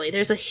necessarily.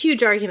 There's a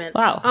huge argument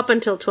up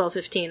until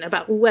 1215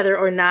 about whether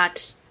or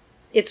not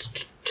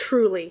it's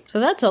truly. So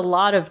that's a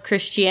lot of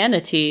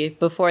Christianity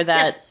before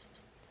that, Yes.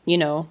 You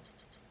know,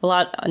 a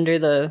lot under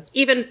the...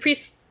 Even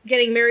priests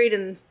getting married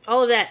and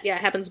all of that, yeah,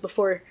 happens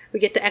before we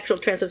get to actual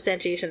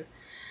transubstantiation.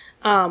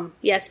 Yeah,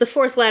 it's the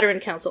Fourth Lateran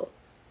Council.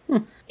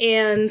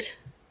 And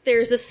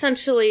there's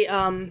essentially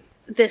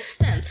this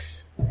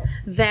sense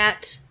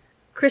that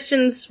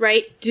Christians,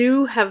 right,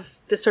 do have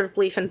this sort of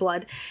belief in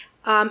blood.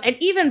 And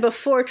even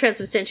before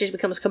transubstantiation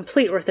becomes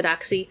complete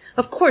orthodoxy,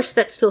 of course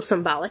that's still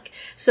symbolic.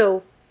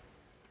 So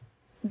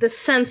the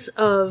sense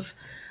of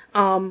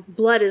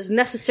blood is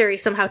necessary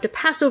somehow to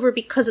Passover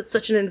because it's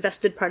such an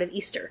invested part of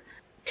Easter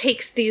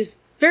takes these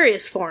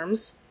various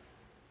forms.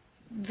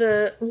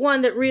 The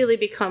one that really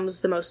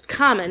becomes the most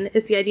common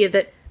is the idea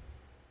that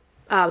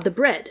the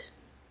bread,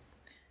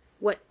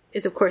 what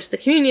is of course the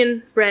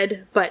communion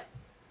bread, but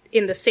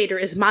in the Seder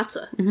is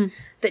matzah,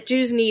 that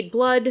Jews need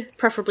blood,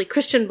 preferably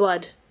Christian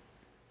blood,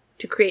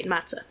 to create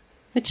matzah.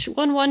 Which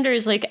one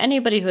wonders, like,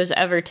 anybody who has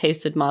ever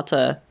tasted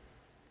matzah,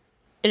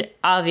 it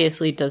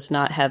obviously does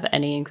not have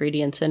any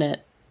ingredients in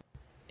it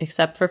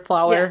except for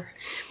flour.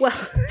 Yeah.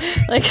 Well,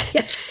 like,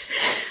 yes.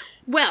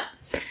 Well,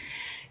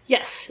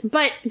 yes.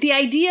 But the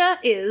idea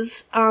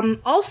is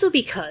also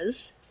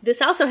because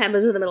this also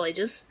happens in the Middle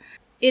Ages.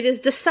 It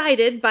is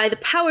decided by the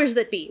powers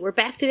that be. We're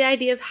back to the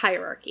idea of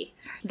hierarchy.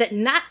 That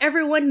not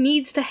everyone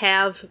needs to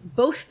have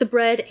both the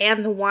bread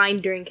and the wine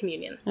during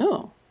communion.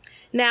 Oh.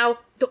 Now,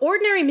 the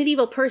ordinary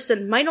medieval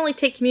person might only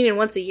take communion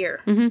once a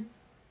year. Mm-hmm.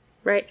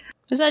 Right?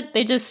 Was that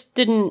they just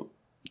didn't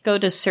go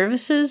to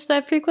services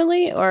that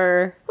frequently,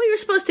 or? Well, you were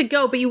supposed to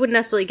go, but you wouldn't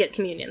necessarily get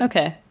communion.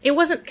 Okay. It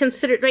wasn't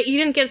considered, right? You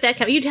didn't get it that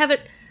kind. You'd have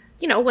it,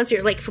 you know, once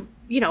you're, like, for,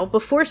 you know,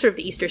 before sort of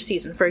the Easter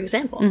season, for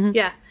example. Mm-hmm.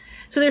 Yeah.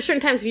 So there's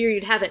certain times of year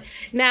you'd have it.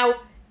 Now,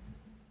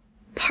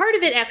 part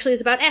of it actually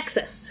is about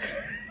access.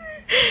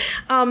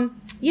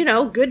 You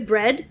know, good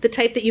bread, the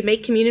type that you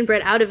make communion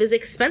bread out of, is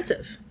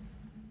expensive.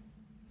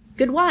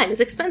 Good wine is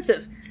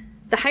expensive.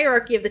 The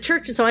hierarchy of the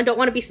church and so on don't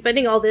want to be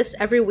spending all this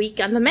every week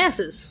on the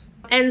masses.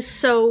 And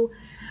so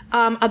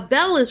a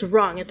bell is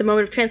rung at the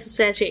moment of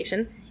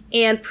transubstantiation,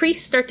 and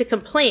priests start to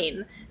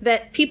complain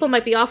that people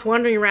might be off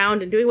wandering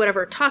around and doing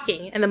whatever,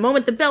 talking, and the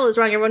moment the bell is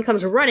rung, everyone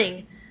comes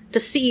running to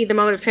see the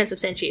moment of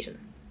transubstantiation.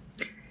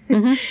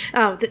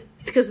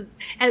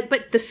 Mm-hmm.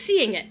 But the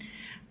seeing it,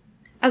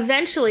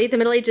 eventually the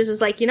Middle Ages is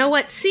like, you know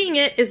what, seeing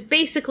it is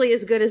basically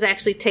as good as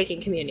actually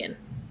taking communion.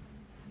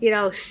 You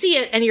know, see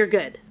it and you're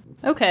good.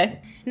 Okay.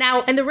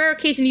 Now, on the rare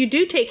occasion you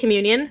do take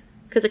communion,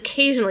 because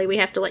occasionally we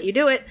have to let you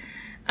do it,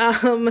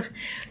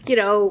 you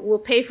know, we'll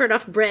pay for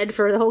enough bread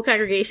for the whole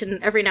congregation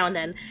every now and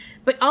then.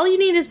 But all you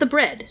need is the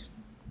bread.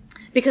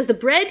 Because the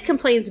bread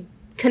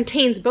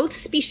contains both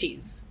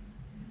species,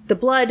 the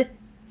blood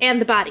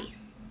and the body.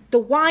 The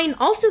wine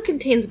also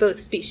contains both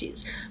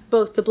species,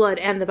 both the blood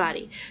and the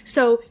body.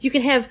 So you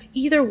can have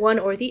either one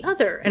or the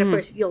other. And of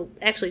course, you'll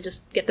actually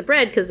just get the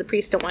bread because the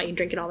priests don't want you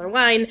drinking all their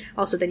wine.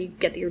 Also, then you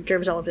get your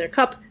germs all over their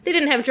cup. They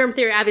didn't have germ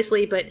theory,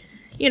 obviously, but,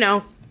 you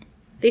know,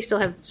 they still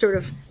have sort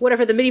of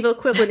whatever the medieval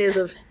equivalent is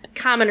of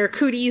common or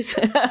cooties,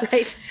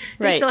 right?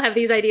 They still have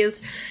these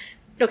ideas.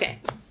 Okay.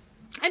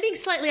 I'm being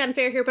slightly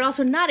unfair here, but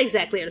also not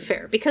exactly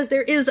unfair, because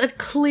there is a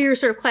clear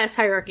sort of class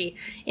hierarchy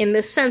in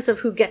the sense of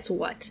who gets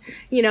what.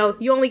 You know,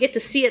 you only get to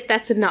see it,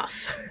 that's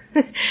enough.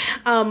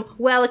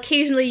 Well,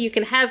 occasionally you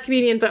can have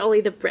communion, but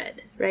only the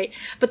bread, right?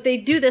 But they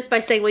do this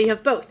by saying, well, you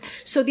have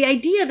both. So the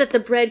idea that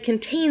the bread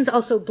contains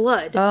also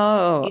blood,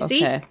 you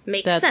see,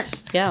 makes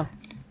sense. Yeah.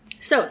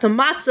 So the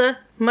matzah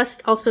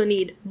must also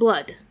need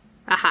blood.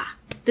 Aha.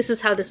 This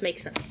is how this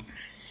makes sense.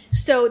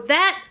 So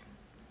that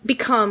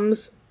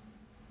becomes...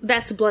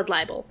 That's blood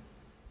libel.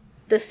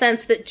 The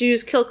sense that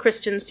Jews kill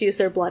Christians to use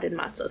their blood in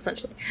matzah,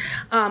 essentially.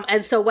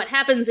 And so what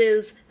happens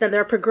is, then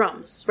there are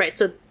pogroms, right?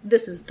 So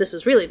this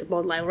is really the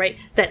blood libel, right?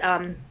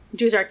 That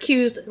Jews are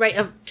accused, right,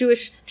 of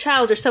Jewish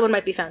child or someone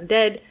might be found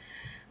dead.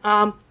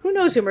 Who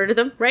knows who murdered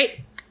them,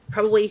 right?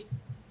 Probably,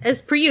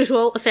 as per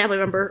usual, a family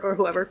member or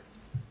whoever.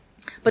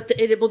 but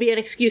it will be an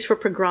excuse for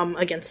pogrom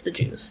against the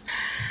Jews.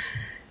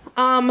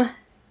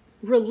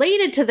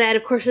 Related to that,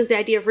 of course, is the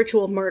idea of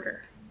ritual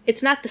murder.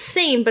 It's not the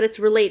same, but it's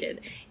related.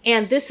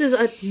 And this is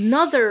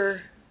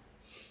another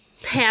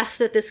path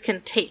that this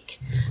can take,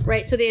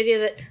 right? So the idea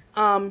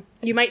that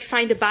you might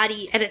find a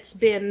body and it's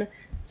been...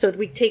 So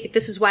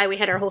this is why we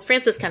had our whole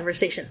Francis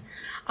conversation.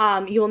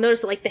 You will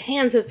notice that, like, the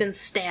hands have been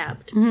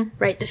stabbed,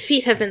 right? The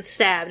feet have been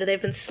stabbed, or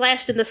they've been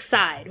slashed in the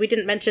side. We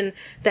didn't mention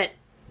that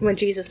when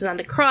Jesus is on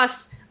the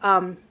cross,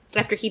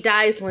 after he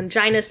dies,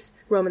 Longinus,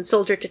 Roman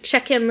soldier, to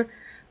check him,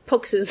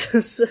 pokes his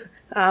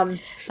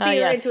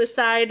spear into his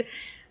side.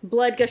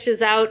 Blood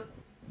gushes out,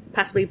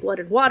 possibly blood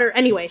and water.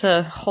 Anyway. It's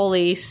a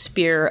holy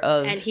spear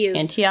of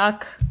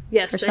Antioch.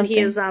 Yes, or something. And he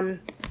is,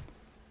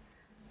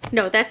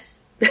 no,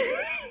 that's...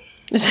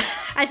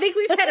 I think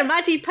we've had a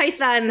Monty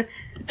Python,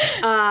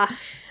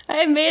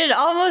 I made it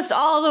almost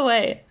all the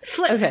way.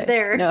 Flip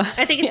there. No.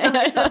 I think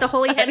it's the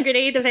Holy Hand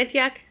Grenade of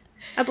Antioch,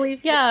 I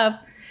believe. Yeah.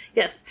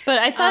 Yes. But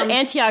I thought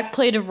Antioch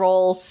played a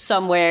role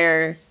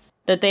somewhere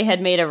that they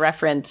had made a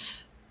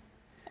reference.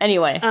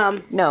 Anyway,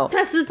 no.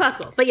 This is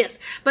possible, but yes.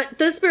 But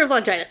the Spear of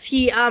Longinus,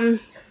 he,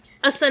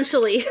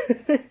 essentially,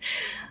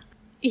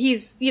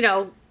 he's,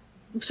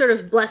 sort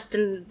of blessed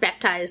and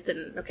baptized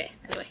and, okay,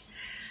 anyway.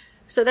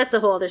 So that's a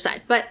whole other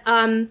side. But,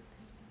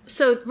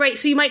 so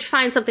you might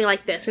find something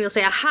like this, and you'll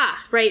say,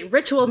 aha, right,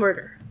 ritual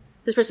murder.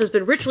 This person has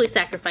been ritually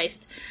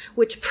sacrificed,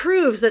 which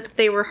proves that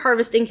they were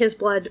harvesting his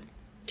blood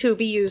to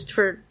be used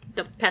for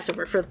the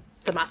Passover, for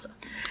the matzah.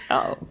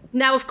 Oh.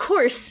 Now, of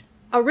course,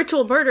 a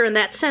ritual murder in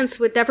that sense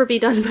would never be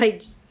done by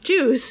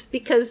Jews,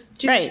 because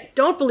Jews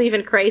don't believe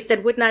in Christ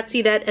and would not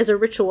see that as a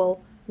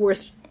ritual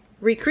worth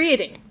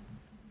recreating.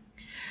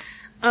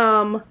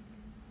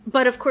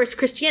 But of course,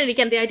 Christianity,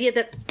 again, the idea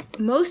that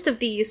most of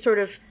these sort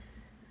of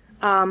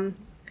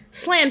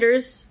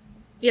slanders,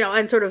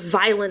 and sort of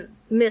violent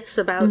myths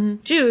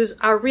about Jews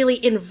are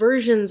really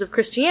inversions of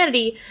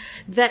Christianity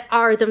that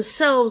are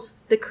themselves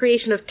the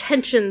creation of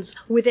tensions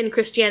within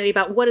Christianity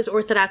about what is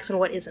orthodox and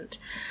what isn't.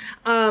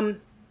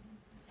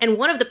 And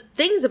one of the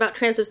things about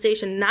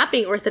transubstantiation not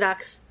being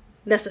orthodox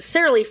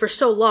necessarily for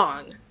so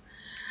long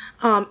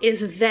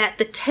is that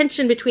the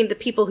tension between the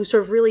people who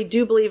sort of really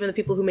do believe and the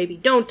people who maybe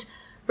don't,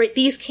 right,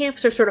 these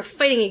camps are sort of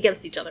fighting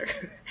against each other.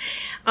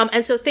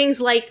 And so things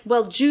like,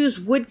 well, Jews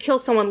would kill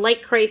someone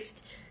like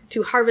Christ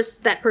to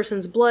harvest that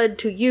person's blood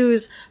to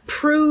use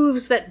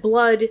proves that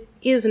blood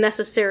is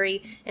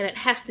necessary and it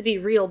has to be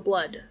real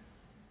blood,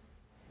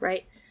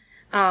 right?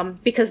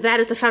 Because that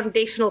is a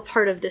foundational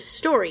part of this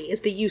story,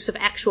 is the use of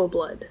actual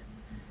blood.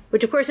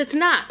 Which, of course, it's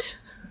not.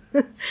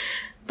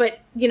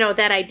 But,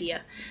 that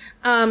idea.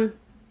 And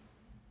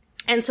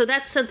so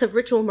that sense of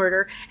ritual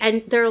murder,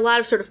 and there are a lot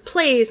of sort of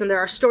plays, and there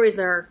are stories, and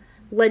there are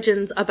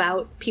legends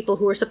about people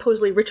who were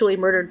supposedly ritually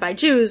murdered by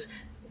Jews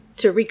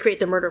to recreate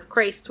the murder of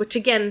Christ, which,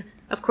 again,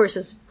 of course,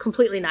 is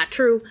completely not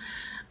true.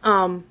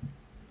 The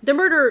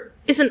murder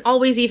isn't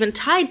always even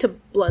tied to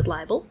blood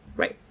libel,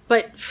 right?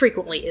 But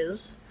frequently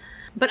is.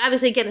 But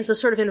obviously, again, it's a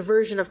sort of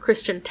inversion of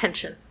Christian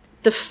tension.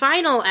 The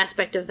final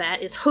aspect of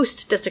that is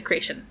host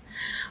desecration,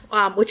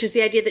 which is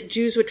the idea that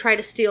Jews would try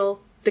to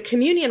steal the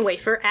communion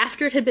wafer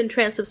after it had been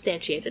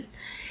transubstantiated,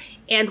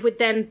 and would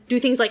then do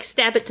things like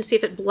stab it to see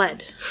if it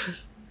bled.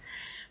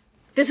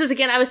 This is,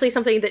 again, obviously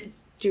something that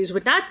Jews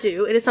would not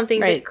do. It is something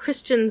that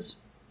Christians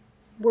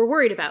were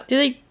worried about.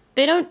 They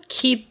don't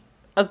keep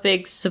a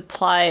big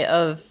supply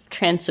of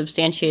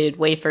transubstantiated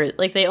wafer.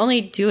 Like, they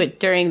only do it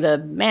during the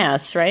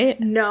Mass, right?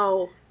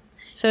 No.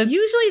 So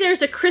usually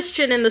there's a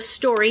Christian in the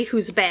story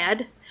who's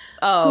bad,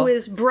 who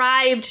is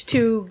bribed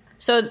to...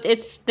 So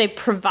they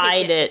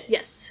provide it.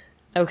 Yes.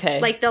 Okay.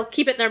 Like, they'll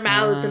keep it in their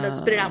mouths and then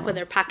spit it out in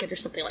their pocket or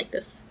something like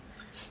this.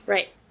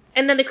 Right.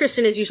 And then the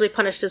Christian is usually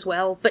punished as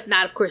well, but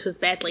not, of course, as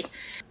badly.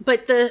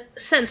 But the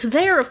sense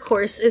there, of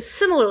course, is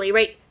similarly,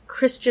 right,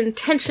 Christian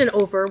tension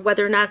over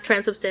whether or not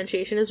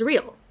transubstantiation is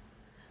real.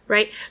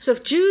 Right? So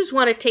if Jews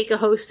want to take a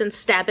host and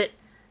stab it,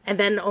 and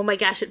then, oh my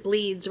gosh, it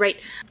bleeds, right?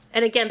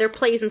 And again, there are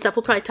plays and stuff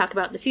we'll probably talk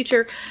about in the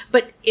future.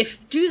 But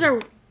if Jews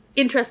are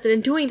interested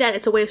in doing that,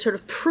 it's a way of sort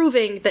of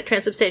proving that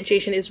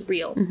transubstantiation is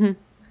real. Mm-hmm.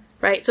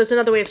 Right? So it's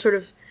another way of sort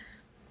of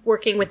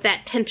working with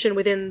that tension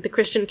within the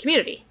Christian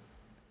community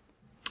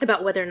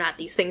about whether or not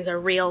these things are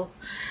real,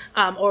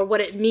 or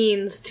what it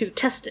means to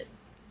test it.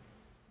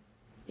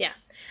 Yeah.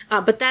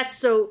 But that's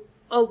so...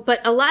 but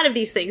a lot of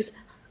these things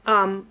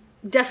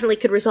definitely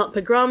could result in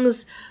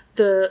pogroms.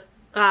 The...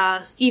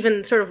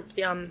 even sort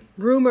of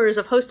rumors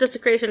of host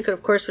desecration could,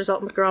 of course,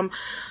 result in pogrom.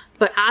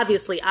 But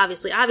obviously,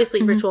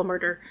 mm-hmm. ritual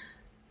murder,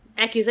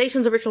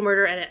 accusations of ritual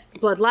murder and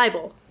blood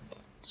libel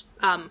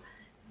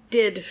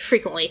did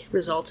frequently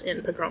result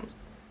in pogroms.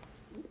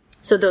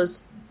 So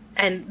those,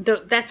 and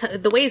that's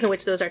the ways in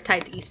which those are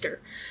tied to Easter,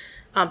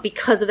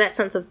 because of that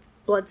sense of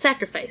blood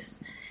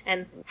sacrifice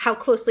and how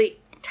closely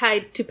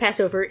tied to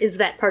Passover is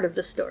that part of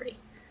the story,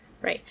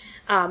 right?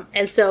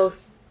 And so,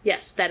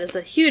 yes, that is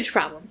a huge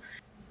problem.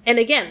 And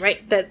again,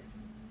 right, that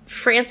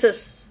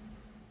Francis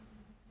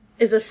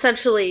is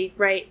essentially,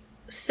 right,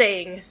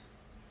 saying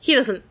he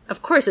doesn't,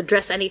 of course,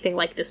 address anything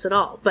like this at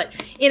all. But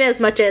in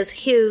as much as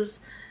his,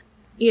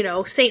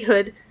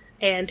 sainthood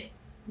and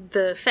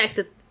the fact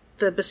that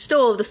the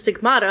bestowal of the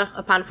stigmata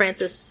upon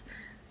Francis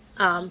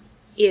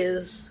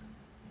is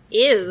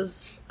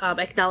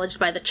acknowledged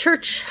by the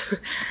church,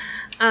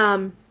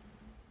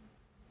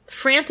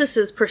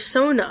 Francis's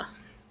persona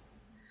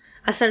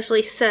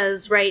essentially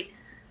says, right,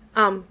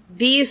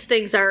 these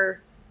things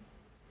are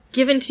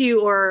given to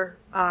you or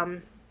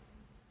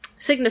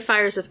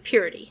signifiers of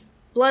purity.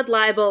 Blood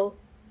libel,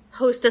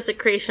 host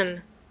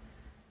desecration,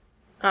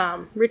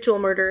 ritual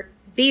murder.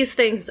 These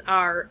things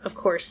are, of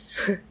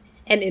course,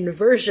 an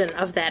inversion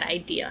of that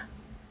idea,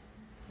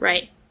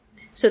 right?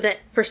 So that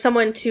for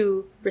someone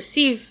to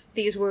receive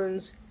these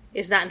wounds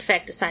is not in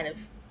fact a sign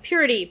of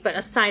purity, but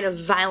a sign of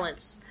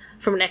violence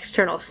from an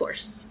external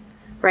force,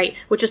 right?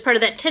 Which is part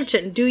of that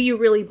tension. Do you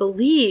really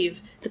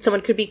believe that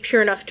someone could be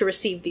pure enough to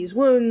receive these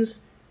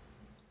wounds?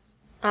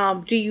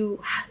 Do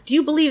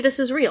you believe this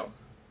is real?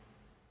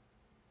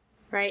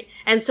 Right?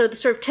 And so the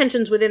sort of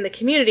tensions within the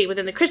community,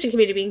 within the Christian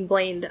community, being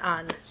blamed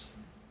on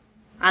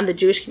the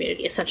Jewish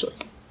community, essentially.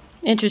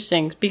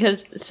 Interesting,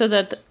 because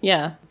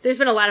yeah. There's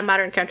been a lot of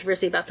modern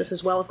controversy about this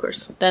as well, of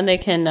course. Then they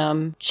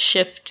can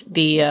shift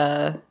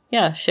the,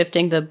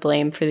 shifting the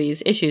blame for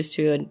these issues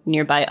to a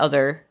nearby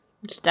other.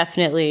 It's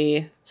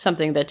definitely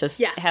something that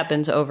just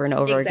happens over and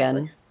over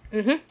again.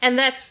 Mm-hmm. And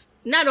that's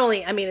not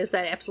only, is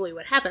that absolutely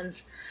what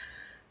happens,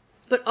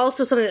 but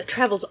also something that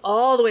travels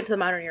all the way into the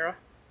modern era,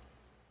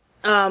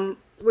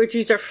 where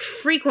Jews are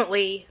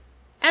frequently,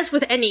 as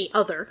with any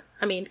other,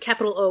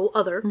 capital O,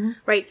 other,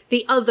 right?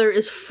 The other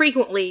is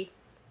frequently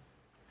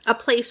a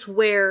place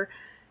where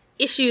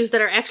issues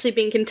that are actually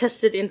being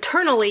contested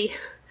internally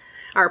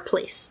are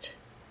placed,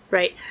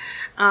 right?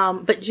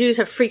 But Jews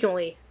have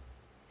frequently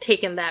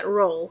taken that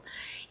role,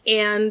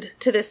 and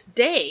to this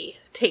day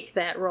take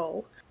that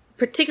role.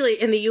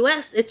 Particularly in the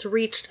US, it's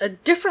reached a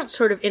different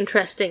sort of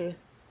interesting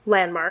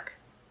landmark.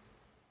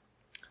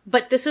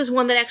 But this is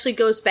one that actually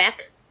goes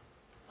back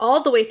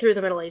all the way through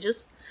the Middle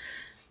Ages.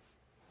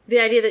 The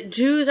idea that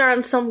Jews are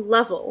on some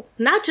level,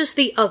 not just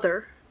the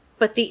other,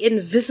 but the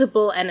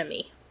invisible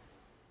enemy.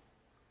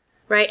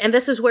 Right? And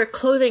this is where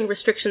clothing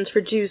restrictions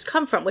for Jews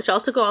come from, which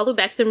also go all the way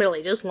back to the Middle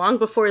Ages, long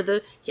before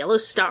the Yellow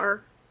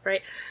Star,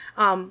 right?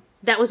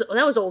 That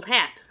was old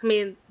hat.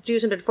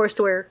 Jews have been forced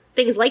to wear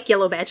things like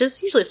yellow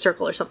badges, usually a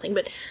circle or something,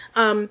 but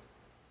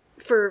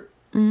for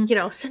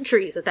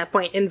centuries at that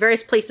point, in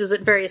various places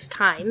at various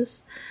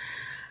times.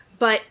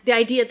 But the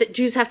idea that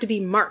Jews have to be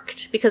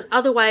marked, because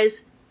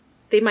otherwise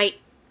they might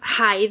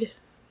hide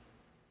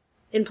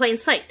in plain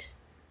sight,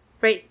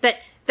 right?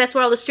 That's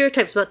where all the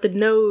stereotypes about the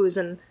nose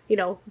and,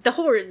 the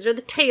horns or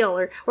the tail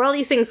or where all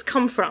these things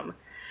come from.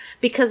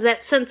 Because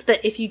that sense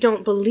that if you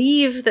don't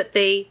believe that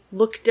they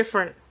look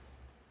different,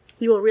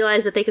 you will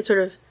realize that they could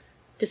sort of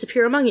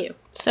disappear among you.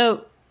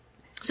 So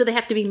they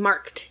have to be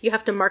marked. You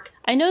have to mark.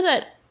 I know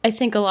that I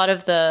think a lot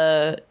of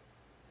the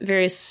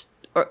various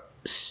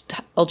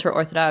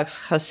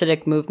ultra-Orthodox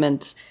Hasidic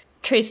movements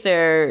trace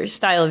their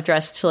style of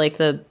dress to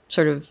the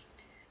sort of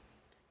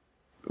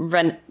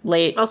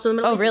late. Also the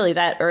Middle Ages? Really?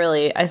 That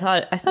early? I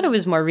thought it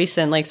was more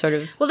recent, sort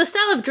of. Well, the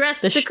style of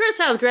dress, the current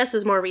style of dress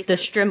is more recent.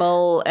 The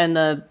strimmel and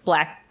the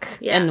black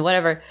and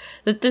whatever.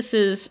 That this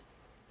is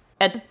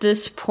at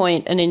this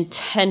point an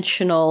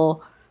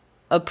intentional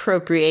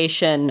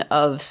appropriation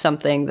of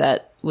something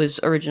that was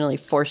originally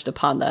forced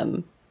upon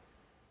them.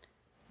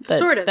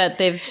 Sort of. That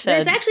they've said.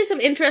 There's actually some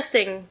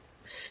interesting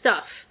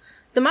stuff.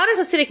 The modern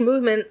Hasidic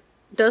movement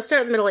does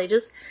start in the Middle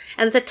Ages,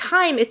 and at the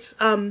time it's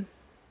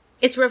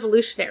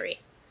revolutionary.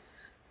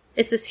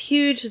 It's this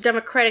huge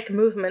democratic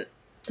movement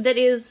that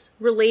is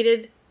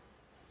related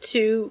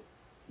to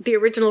the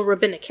original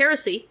rabbinic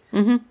heresy,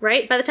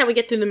 right? By the time we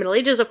get through the Middle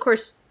Ages, of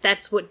course,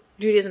 that's what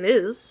Judaism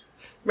is,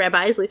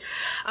 rabbis.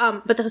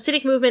 But the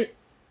Hasidic movement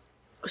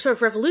sort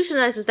of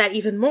revolutionizes that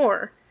even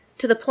more,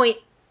 to the point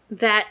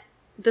that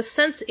the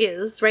sense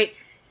is, right,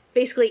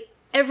 basically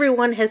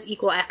everyone has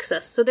equal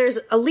access. So there's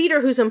a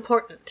leader who's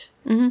important,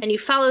 and you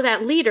follow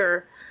that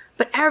leader,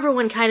 but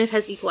everyone kind of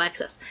has equal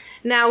access.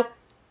 Now,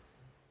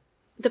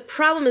 the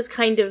problem is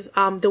kind of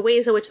the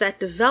ways in which that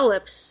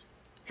develops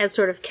and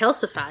sort of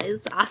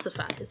ossifies,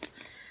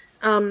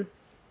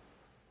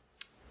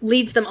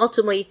 leads them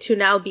ultimately to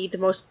now be the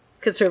most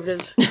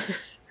conservative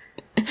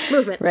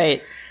movement.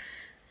 Right.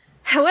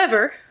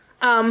 However,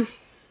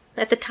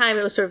 at the time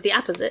it was sort of the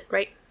opposite,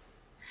 right?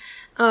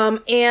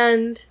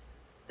 And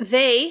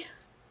they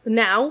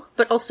now,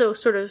 but also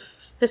sort of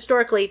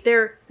historically,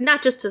 they're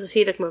not just the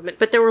Hasidic movement,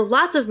 but there were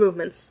lots of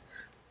movements,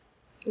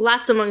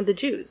 lots among the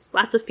Jews,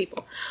 lots of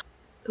people,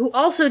 who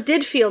also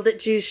did feel that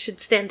Jews should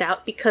stand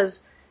out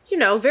because,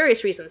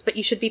 various reasons, but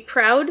you should be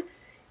proud,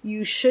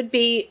 you should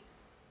be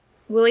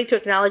willing to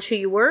acknowledge who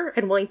you were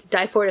and willing to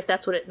die for it if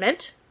that's what it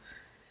meant.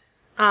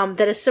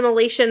 That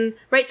assimilation,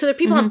 right? So there are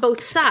people on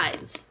both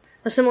sides.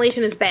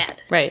 Assimilation is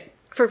bad. Right.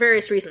 For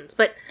various reasons.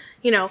 But,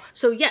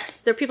 so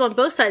yes, there are people on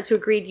both sides who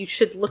agreed you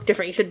should look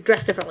different, you should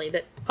dress differently,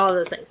 that all of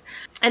those things.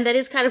 And that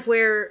is kind of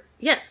where,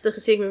 yes, the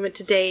Hasidic movement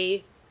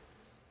today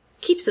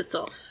keeps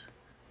itself.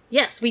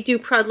 Yes, we do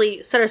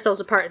proudly set ourselves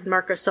apart and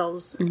mark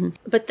ourselves,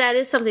 but that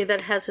is something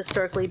that has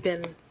historically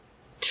been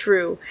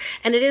true.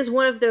 And it is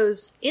one of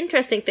those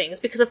interesting things,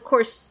 because of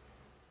course,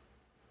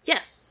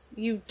 yes,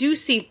 you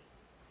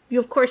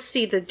of course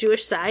see the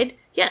Jewish side.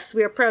 Yes,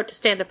 we are proud to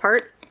stand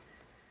apart.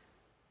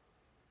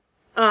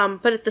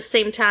 But at the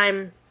same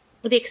time,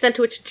 the extent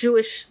to which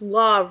Jewish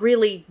law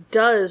really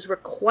does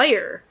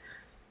require,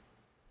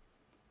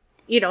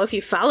 if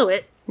you follow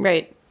it,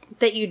 right,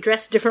 that you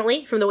dress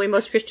differently from the way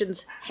most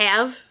Christians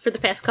have for the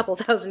past couple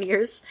thousand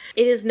years,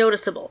 it is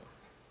noticeable,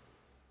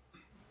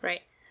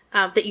 right?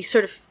 That you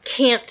sort of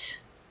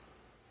can't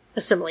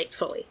assimilate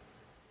fully.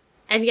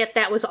 And yet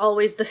that was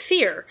always the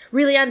fear,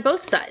 really on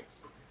both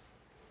sides,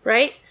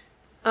 right?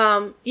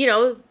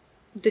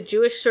 The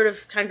Jewish sort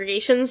of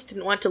congregations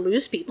didn't want to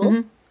lose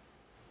people,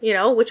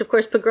 which of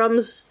course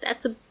pogroms,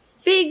 that's a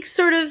big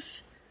sort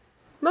of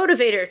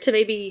motivator to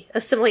maybe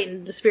assimilate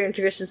and disappear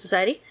into Christian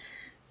society.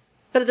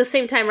 But at the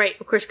same time, right,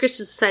 of course,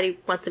 Christian society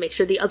wants to make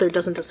sure the other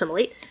doesn't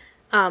assimilate.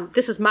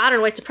 This is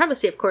modern white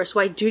supremacy, of course,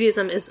 why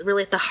Judaism is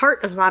really at the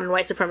heart of modern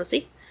white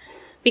supremacy.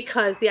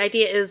 Because the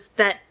idea is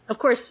that, of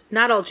course,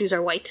 not all Jews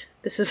are white.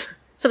 This is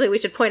something we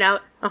should point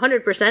out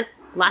 100%.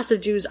 Lots of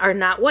Jews are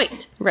not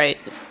white. Right.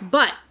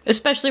 But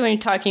especially when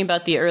you're talking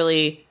about the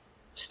early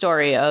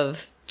story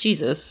of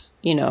Jesus,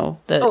 the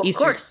Easter. Of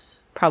course.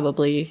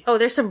 Probably. Oh,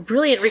 there's some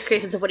brilliant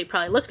recreations of what he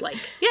probably looked like.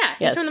 Yeah,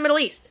 he's from the Middle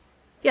East.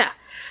 Yeah.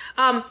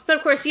 But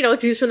of course,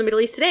 Jews from the Middle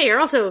East today are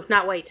also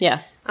not white.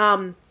 Yeah.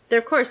 There,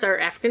 of course, are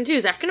African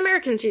Jews, African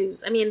American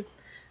Jews. I mean,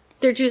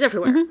 they're Jews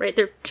everywhere, right?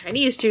 They're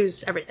Chinese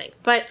Jews, everything.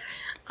 But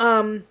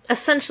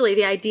essentially,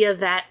 the idea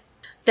that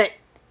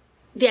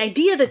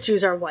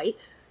Jews are white,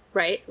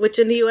 right? Which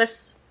in the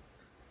U.S.,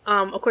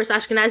 of course,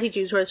 Ashkenazi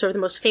Jews, who are sort of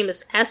the most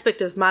famous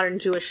aspect of modern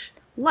Jewish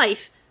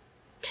life,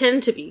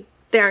 tend to be.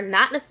 They are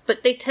not,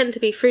 but they tend to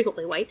be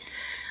frequently white.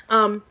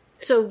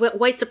 So what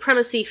white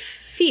supremacy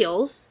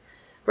feels,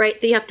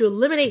 right, that you have to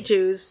eliminate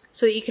Jews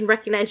so that you can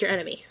recognize your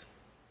enemy,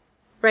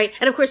 right?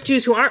 And of course,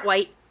 Jews who aren't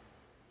white,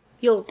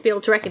 you'll be able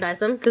to recognize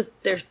them because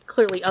they're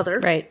clearly other.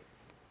 Right.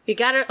 You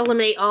gotta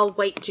eliminate all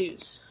white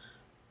Jews,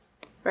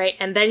 right?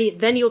 And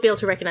then you'll be able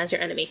to recognize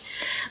your enemy.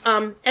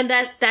 And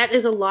that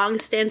is a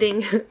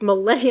long-standing,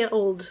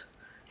 millennia-old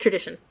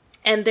tradition.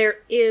 And there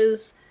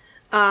is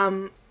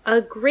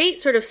a great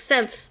sort of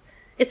sense.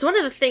 It's one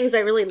of the things I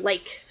really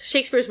like.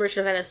 Shakespeare's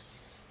Merchant of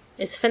Venice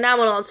is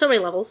phenomenal on so many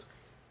levels.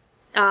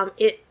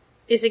 It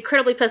is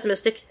incredibly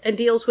pessimistic and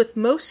deals with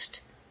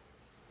most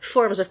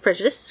forms of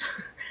prejudice.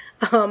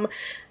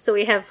 So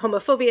we have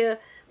homophobia,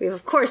 we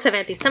of course have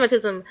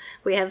anti-Semitism,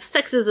 we have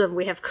sexism,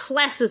 we have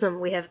classism,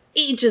 we have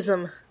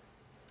ageism,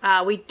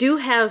 we do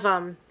have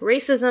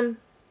racism.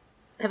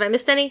 Have I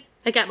missed any?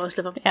 I got most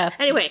of them. Yeah.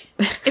 Anyway,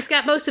 it's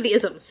got most of the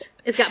isms.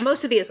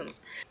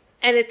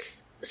 And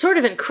it's sort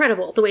of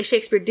incredible the way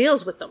Shakespeare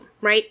deals with them,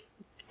 right?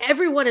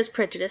 Everyone is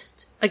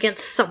prejudiced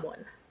against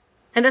someone.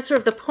 And that's sort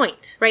of the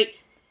point, right?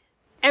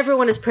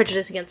 Everyone is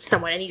prejudiced against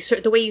someone, and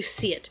the way you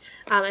see it.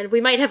 And we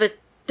might have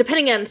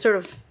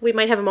we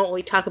might have a moment where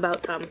we talk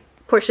about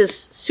Portia's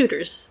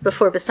suitors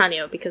before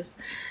Bassanio, because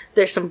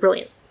there's some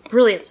brilliant,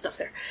 brilliant stuff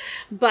there.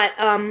 But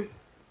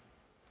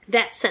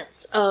that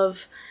sense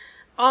of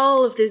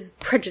all of these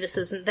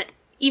prejudices, and that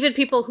even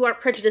people who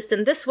aren't prejudiced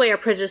in this way are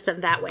prejudiced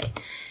in that way.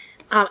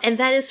 And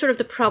that is sort of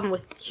the problem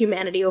with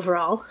humanity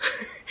overall.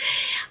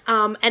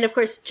 And of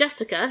course,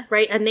 Jessica,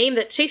 right, a name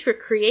that Shakespeare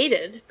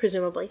created,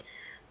 presumably,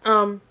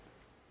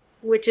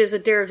 which is a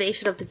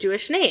derivation of the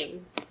Jewish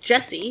name,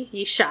 Jesse,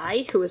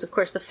 Yishai, who is, of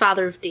course, the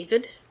father of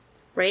David,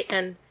 right?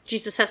 And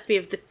Jesus has to be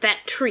of that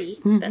tree.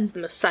 Mm-hmm. That's the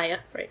Messiah,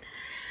 right?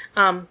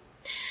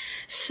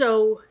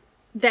 So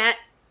that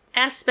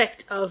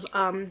aspect of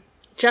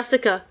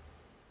Jessica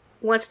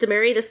wants to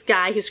marry this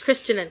guy who's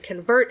Christian and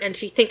convert, and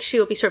she thinks she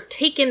will be sort of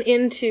taken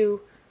into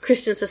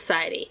Christian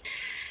society.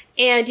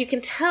 And you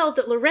can tell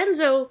that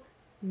Lorenzo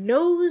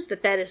knows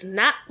that that is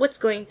not what's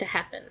going to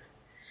happen.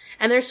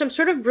 And there's some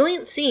sort of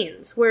brilliant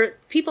scenes where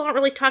people aren't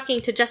really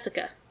talking to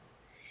Jessica.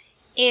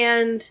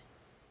 And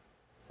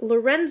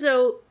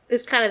Lorenzo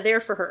is kind of there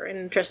for her in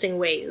interesting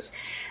ways.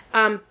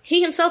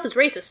 He himself is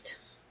racist.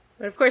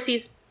 And of course,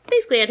 he's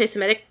basically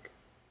anti-Semitic.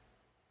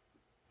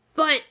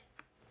 But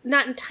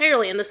not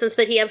entirely, in the sense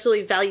that he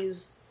absolutely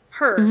values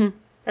her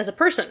as a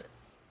person.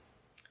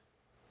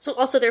 So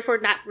also, therefore,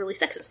 not really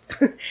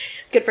sexist.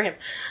 Good for him.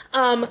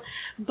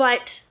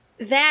 But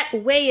that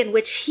way in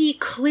which he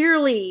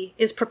clearly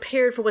is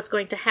prepared for what's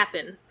going to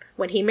happen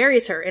when he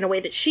marries her in a way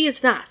that she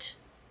is not.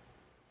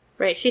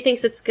 Right? She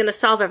thinks it's going to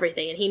solve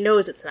everything, and he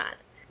knows it's not.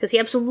 Because he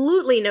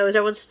absolutely knows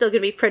everyone's still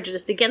going to be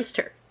prejudiced against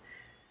her.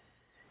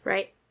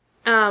 Right?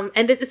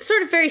 And it's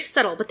sort of very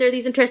subtle, but there are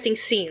these interesting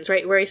scenes,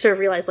 right, where you sort of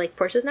realize, like,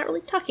 Portia's not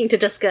really talking to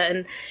Jessica,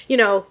 and,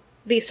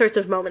 these sorts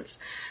of moments.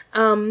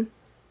 And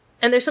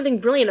there's something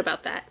brilliant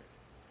about that,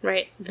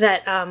 right?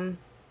 That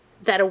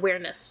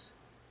awareness,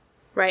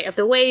 right, of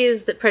the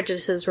ways that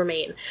prejudices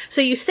remain.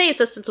 So you say it's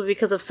ostensibly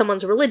because of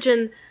someone's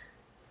religion,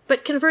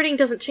 but converting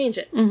doesn't change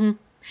it. Mm-hmm.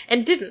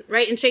 And didn't,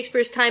 right? In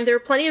Shakespeare's time, there were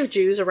plenty of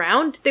Jews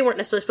around. They weren't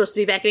necessarily supposed to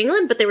be back in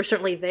England, but they were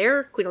certainly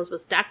there. Queen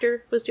Elizabeth's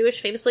doctor was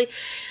Jewish, famously.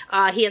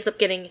 He ends up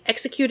getting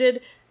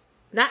executed,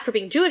 not for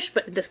being Jewish,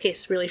 but in this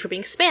case, really for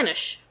being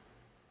Spanish.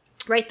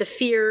 Right? The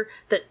fear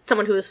that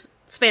someone who was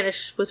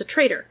Spanish was a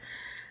traitor.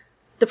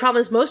 The problem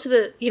is most of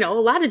the, a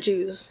lot of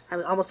Jews,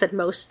 I almost said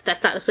most,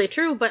 that's not necessarily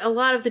true, but a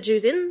lot of the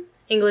Jews in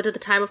England at the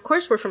time, of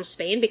course, were from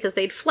Spain because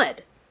they'd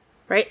fled.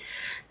 Right?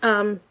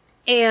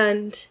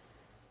 And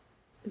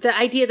the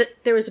idea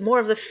that there was more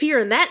of the fear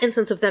in that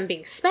instance of them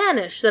being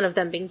Spanish than of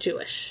them being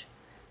Jewish,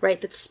 right?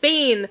 That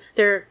Spain,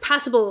 their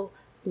possible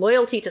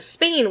loyalty to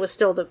Spain was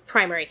still the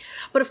primary.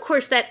 But of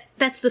course,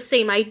 that's the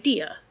same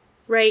idea,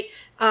 right?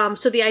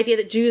 So the idea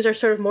that Jews are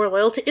sort of more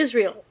loyal to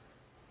Israel,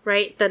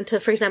 right? Than to,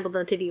 for example,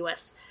 than to the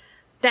US.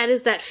 That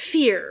is that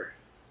fear,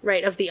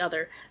 right, of the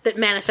other that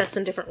manifests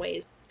in different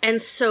ways.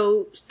 And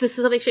so this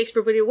is something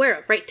Shakespeare would be aware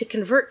of, right? To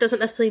convert doesn't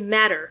necessarily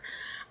matter.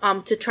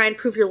 To try and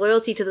prove your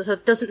loyalty to this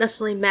doesn't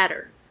necessarily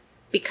matter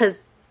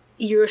because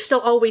you're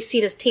still always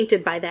seen as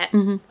tainted by that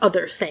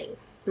other thing,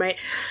 right?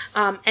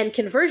 And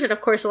conversion,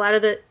 of course, a lot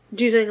of the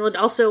Jews in England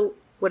also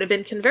would have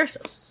been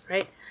conversos,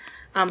 right?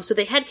 So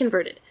they had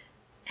converted.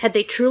 Had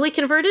they truly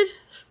converted?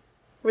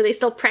 Were they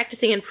still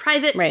practicing in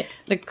private? Right,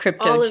 the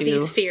crypto all of Jew.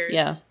 These fears.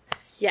 Yeah.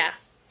 Yeah.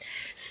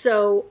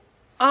 So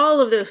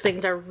all of those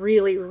things are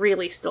really,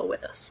 really still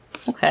with us.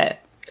 Okay.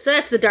 So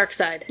that's the dark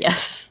side.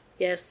 Yes.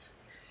 Yes.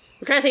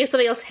 I'm trying to think of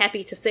something else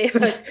happy to say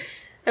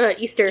about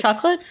Easter.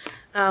 Chocolate?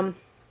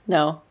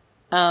 No.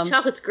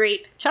 Chocolate's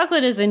great.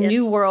 Chocolate is a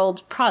New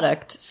World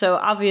product, so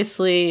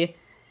obviously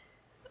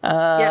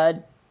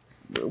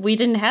we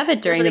didn't have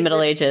it during the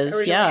Middle Ages.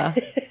 Originally. Yeah.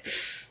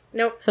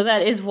 Nope. So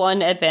that is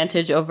one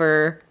advantage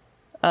over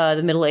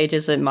the Middle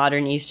Ages that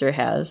modern Easter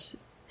has.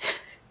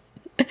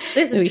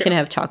 This is we true. can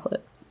have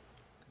chocolate.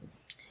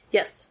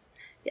 Yes.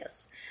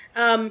 Yes.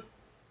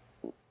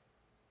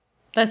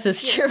 That's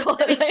as cheerful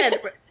as I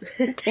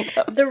think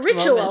of the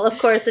ritual, moment. of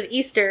course, of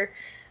Easter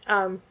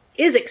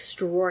is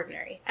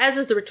extraordinary, as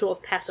is the ritual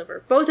of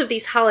Passover. Both of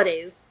these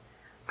holidays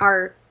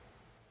are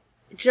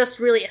just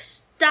really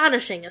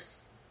astonishing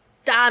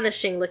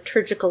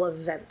liturgical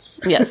events.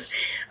 Yes.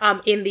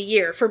 In the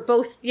year for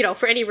both,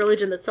 for any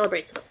religion that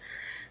celebrates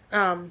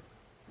them.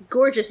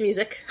 Gorgeous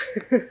music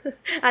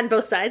on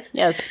both sides.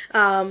 Yes.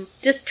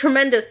 Just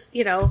tremendous,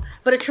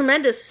 but a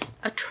tremendous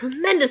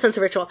sense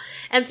of ritual.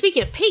 And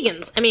speaking of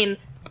pagans, I mean,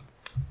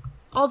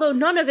 although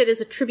none of it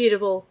is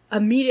attributable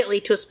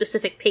immediately to a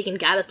specific pagan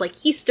goddess like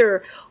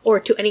Easter or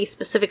to any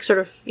specific sort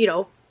of,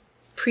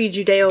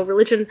 pre-Judeo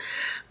religion,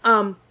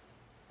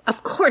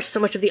 of course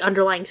so much of the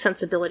underlying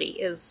sensibility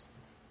is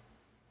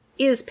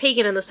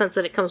pagan in the sense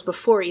that it comes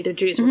before either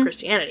Judaism or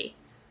Christianity.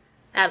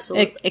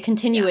 Absolutely. A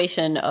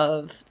continuation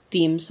of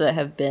themes that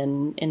have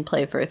been in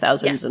play for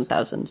thousands and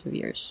thousands of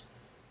years.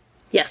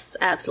 Yes,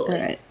 absolutely.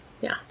 All right.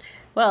 Yeah.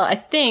 Well, I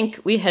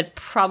think we had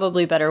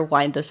probably better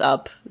wind this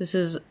up. This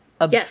is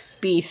a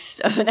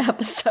beast of an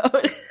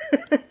episode.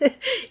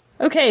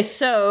 Okay,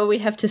 so we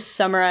have to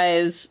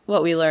summarize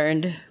what we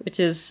learned, which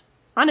is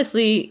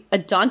honestly a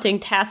daunting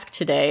task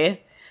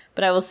today.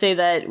 But I will say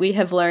that we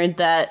have learned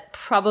that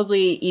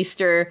probably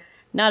Easter,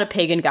 not a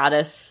pagan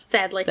goddess.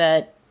 Sadly.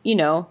 That,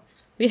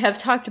 we have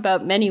talked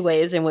about many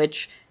ways in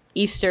which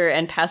Easter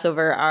and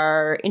Passover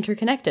are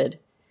interconnected.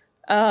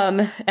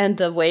 And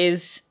the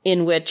ways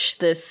in which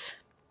this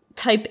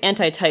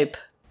type-anti-type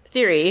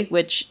theory,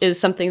 which is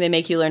something they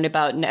make you learn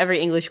about in every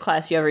English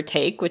class you ever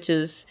take, which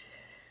is,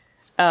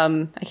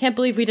 I can't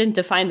believe we didn't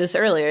define this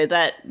earlier,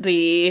 that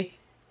the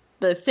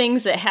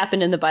things that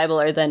happen in the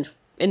Bible are then,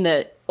 in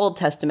the Old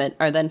Testament,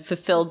 are then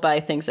fulfilled by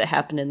things that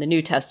happen in the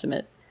New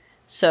Testament.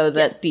 So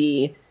that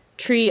the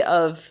tree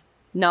of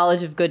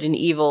knowledge of good and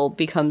evil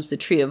becomes the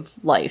tree of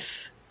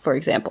life, for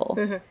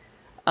example.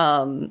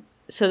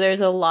 So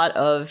there's a lot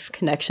of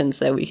connections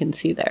that we can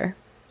see there.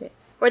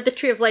 Or the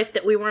tree of life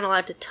that we weren't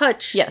allowed to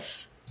touch.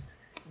 Yes.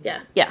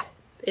 Yeah. Yeah.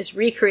 Is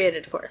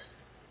recreated for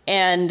us.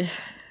 And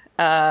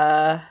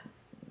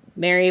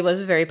Mary was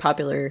a very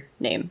popular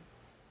name.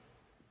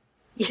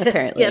 Yeah.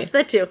 Apparently. Yes,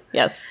 that too.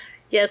 Yes.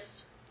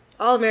 Yes.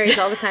 All Marys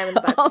all the time in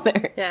the Bible. All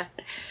Marys. Yeah.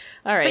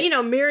 All right.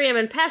 But Miriam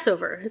and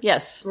Passover.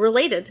 Yes.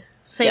 Related.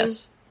 Same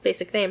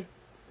basic name.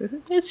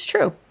 It's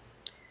true.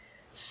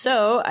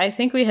 So I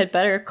think we had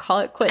better call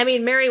it quits. I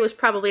mean, Mary was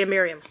probably a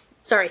Miriam.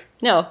 Sorry.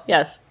 No,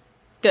 yes.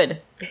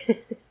 Good.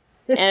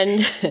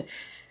 And,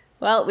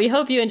 well, we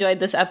hope you enjoyed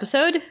this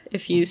episode,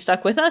 if you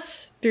stuck with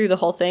us through the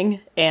whole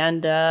thing.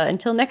 And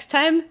until next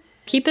time,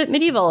 keep it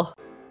medieval.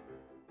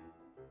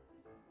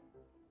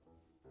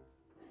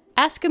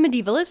 Ask a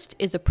Medievalist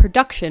is a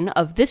production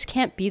of This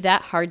Can't Be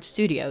That Hard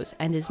Studios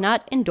and is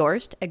not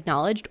endorsed,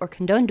 acknowledged, or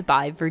condoned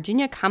by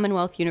Virginia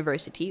Commonwealth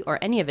University or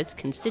any of its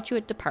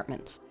constituent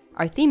departments.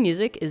 Our theme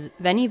music is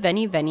Veni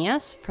Veni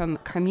Venias from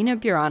Carmina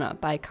Burana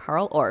by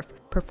Carl Orff,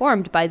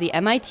 performed by the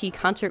MIT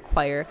Concert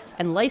Choir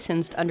and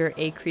licensed under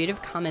a Creative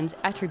Commons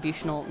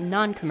Attributional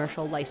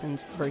Non-Commercial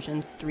License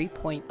version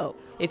 3.0.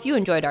 If you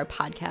enjoyed our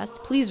podcast,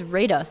 please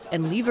rate us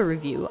and leave a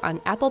review on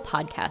Apple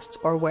Podcasts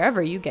or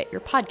wherever you get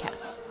your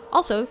podcasts.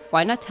 Also,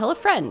 why not tell a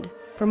friend?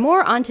 For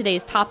more on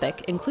today's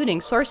topic, including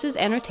sources,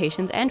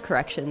 annotations, and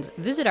corrections,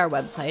 visit our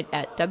website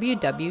at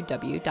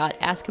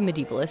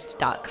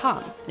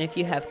www.askamedievalist.com. And if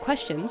you have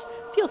questions,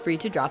 feel free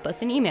to drop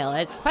us an email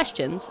at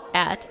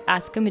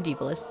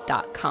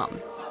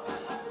questions@askamedievalist.com.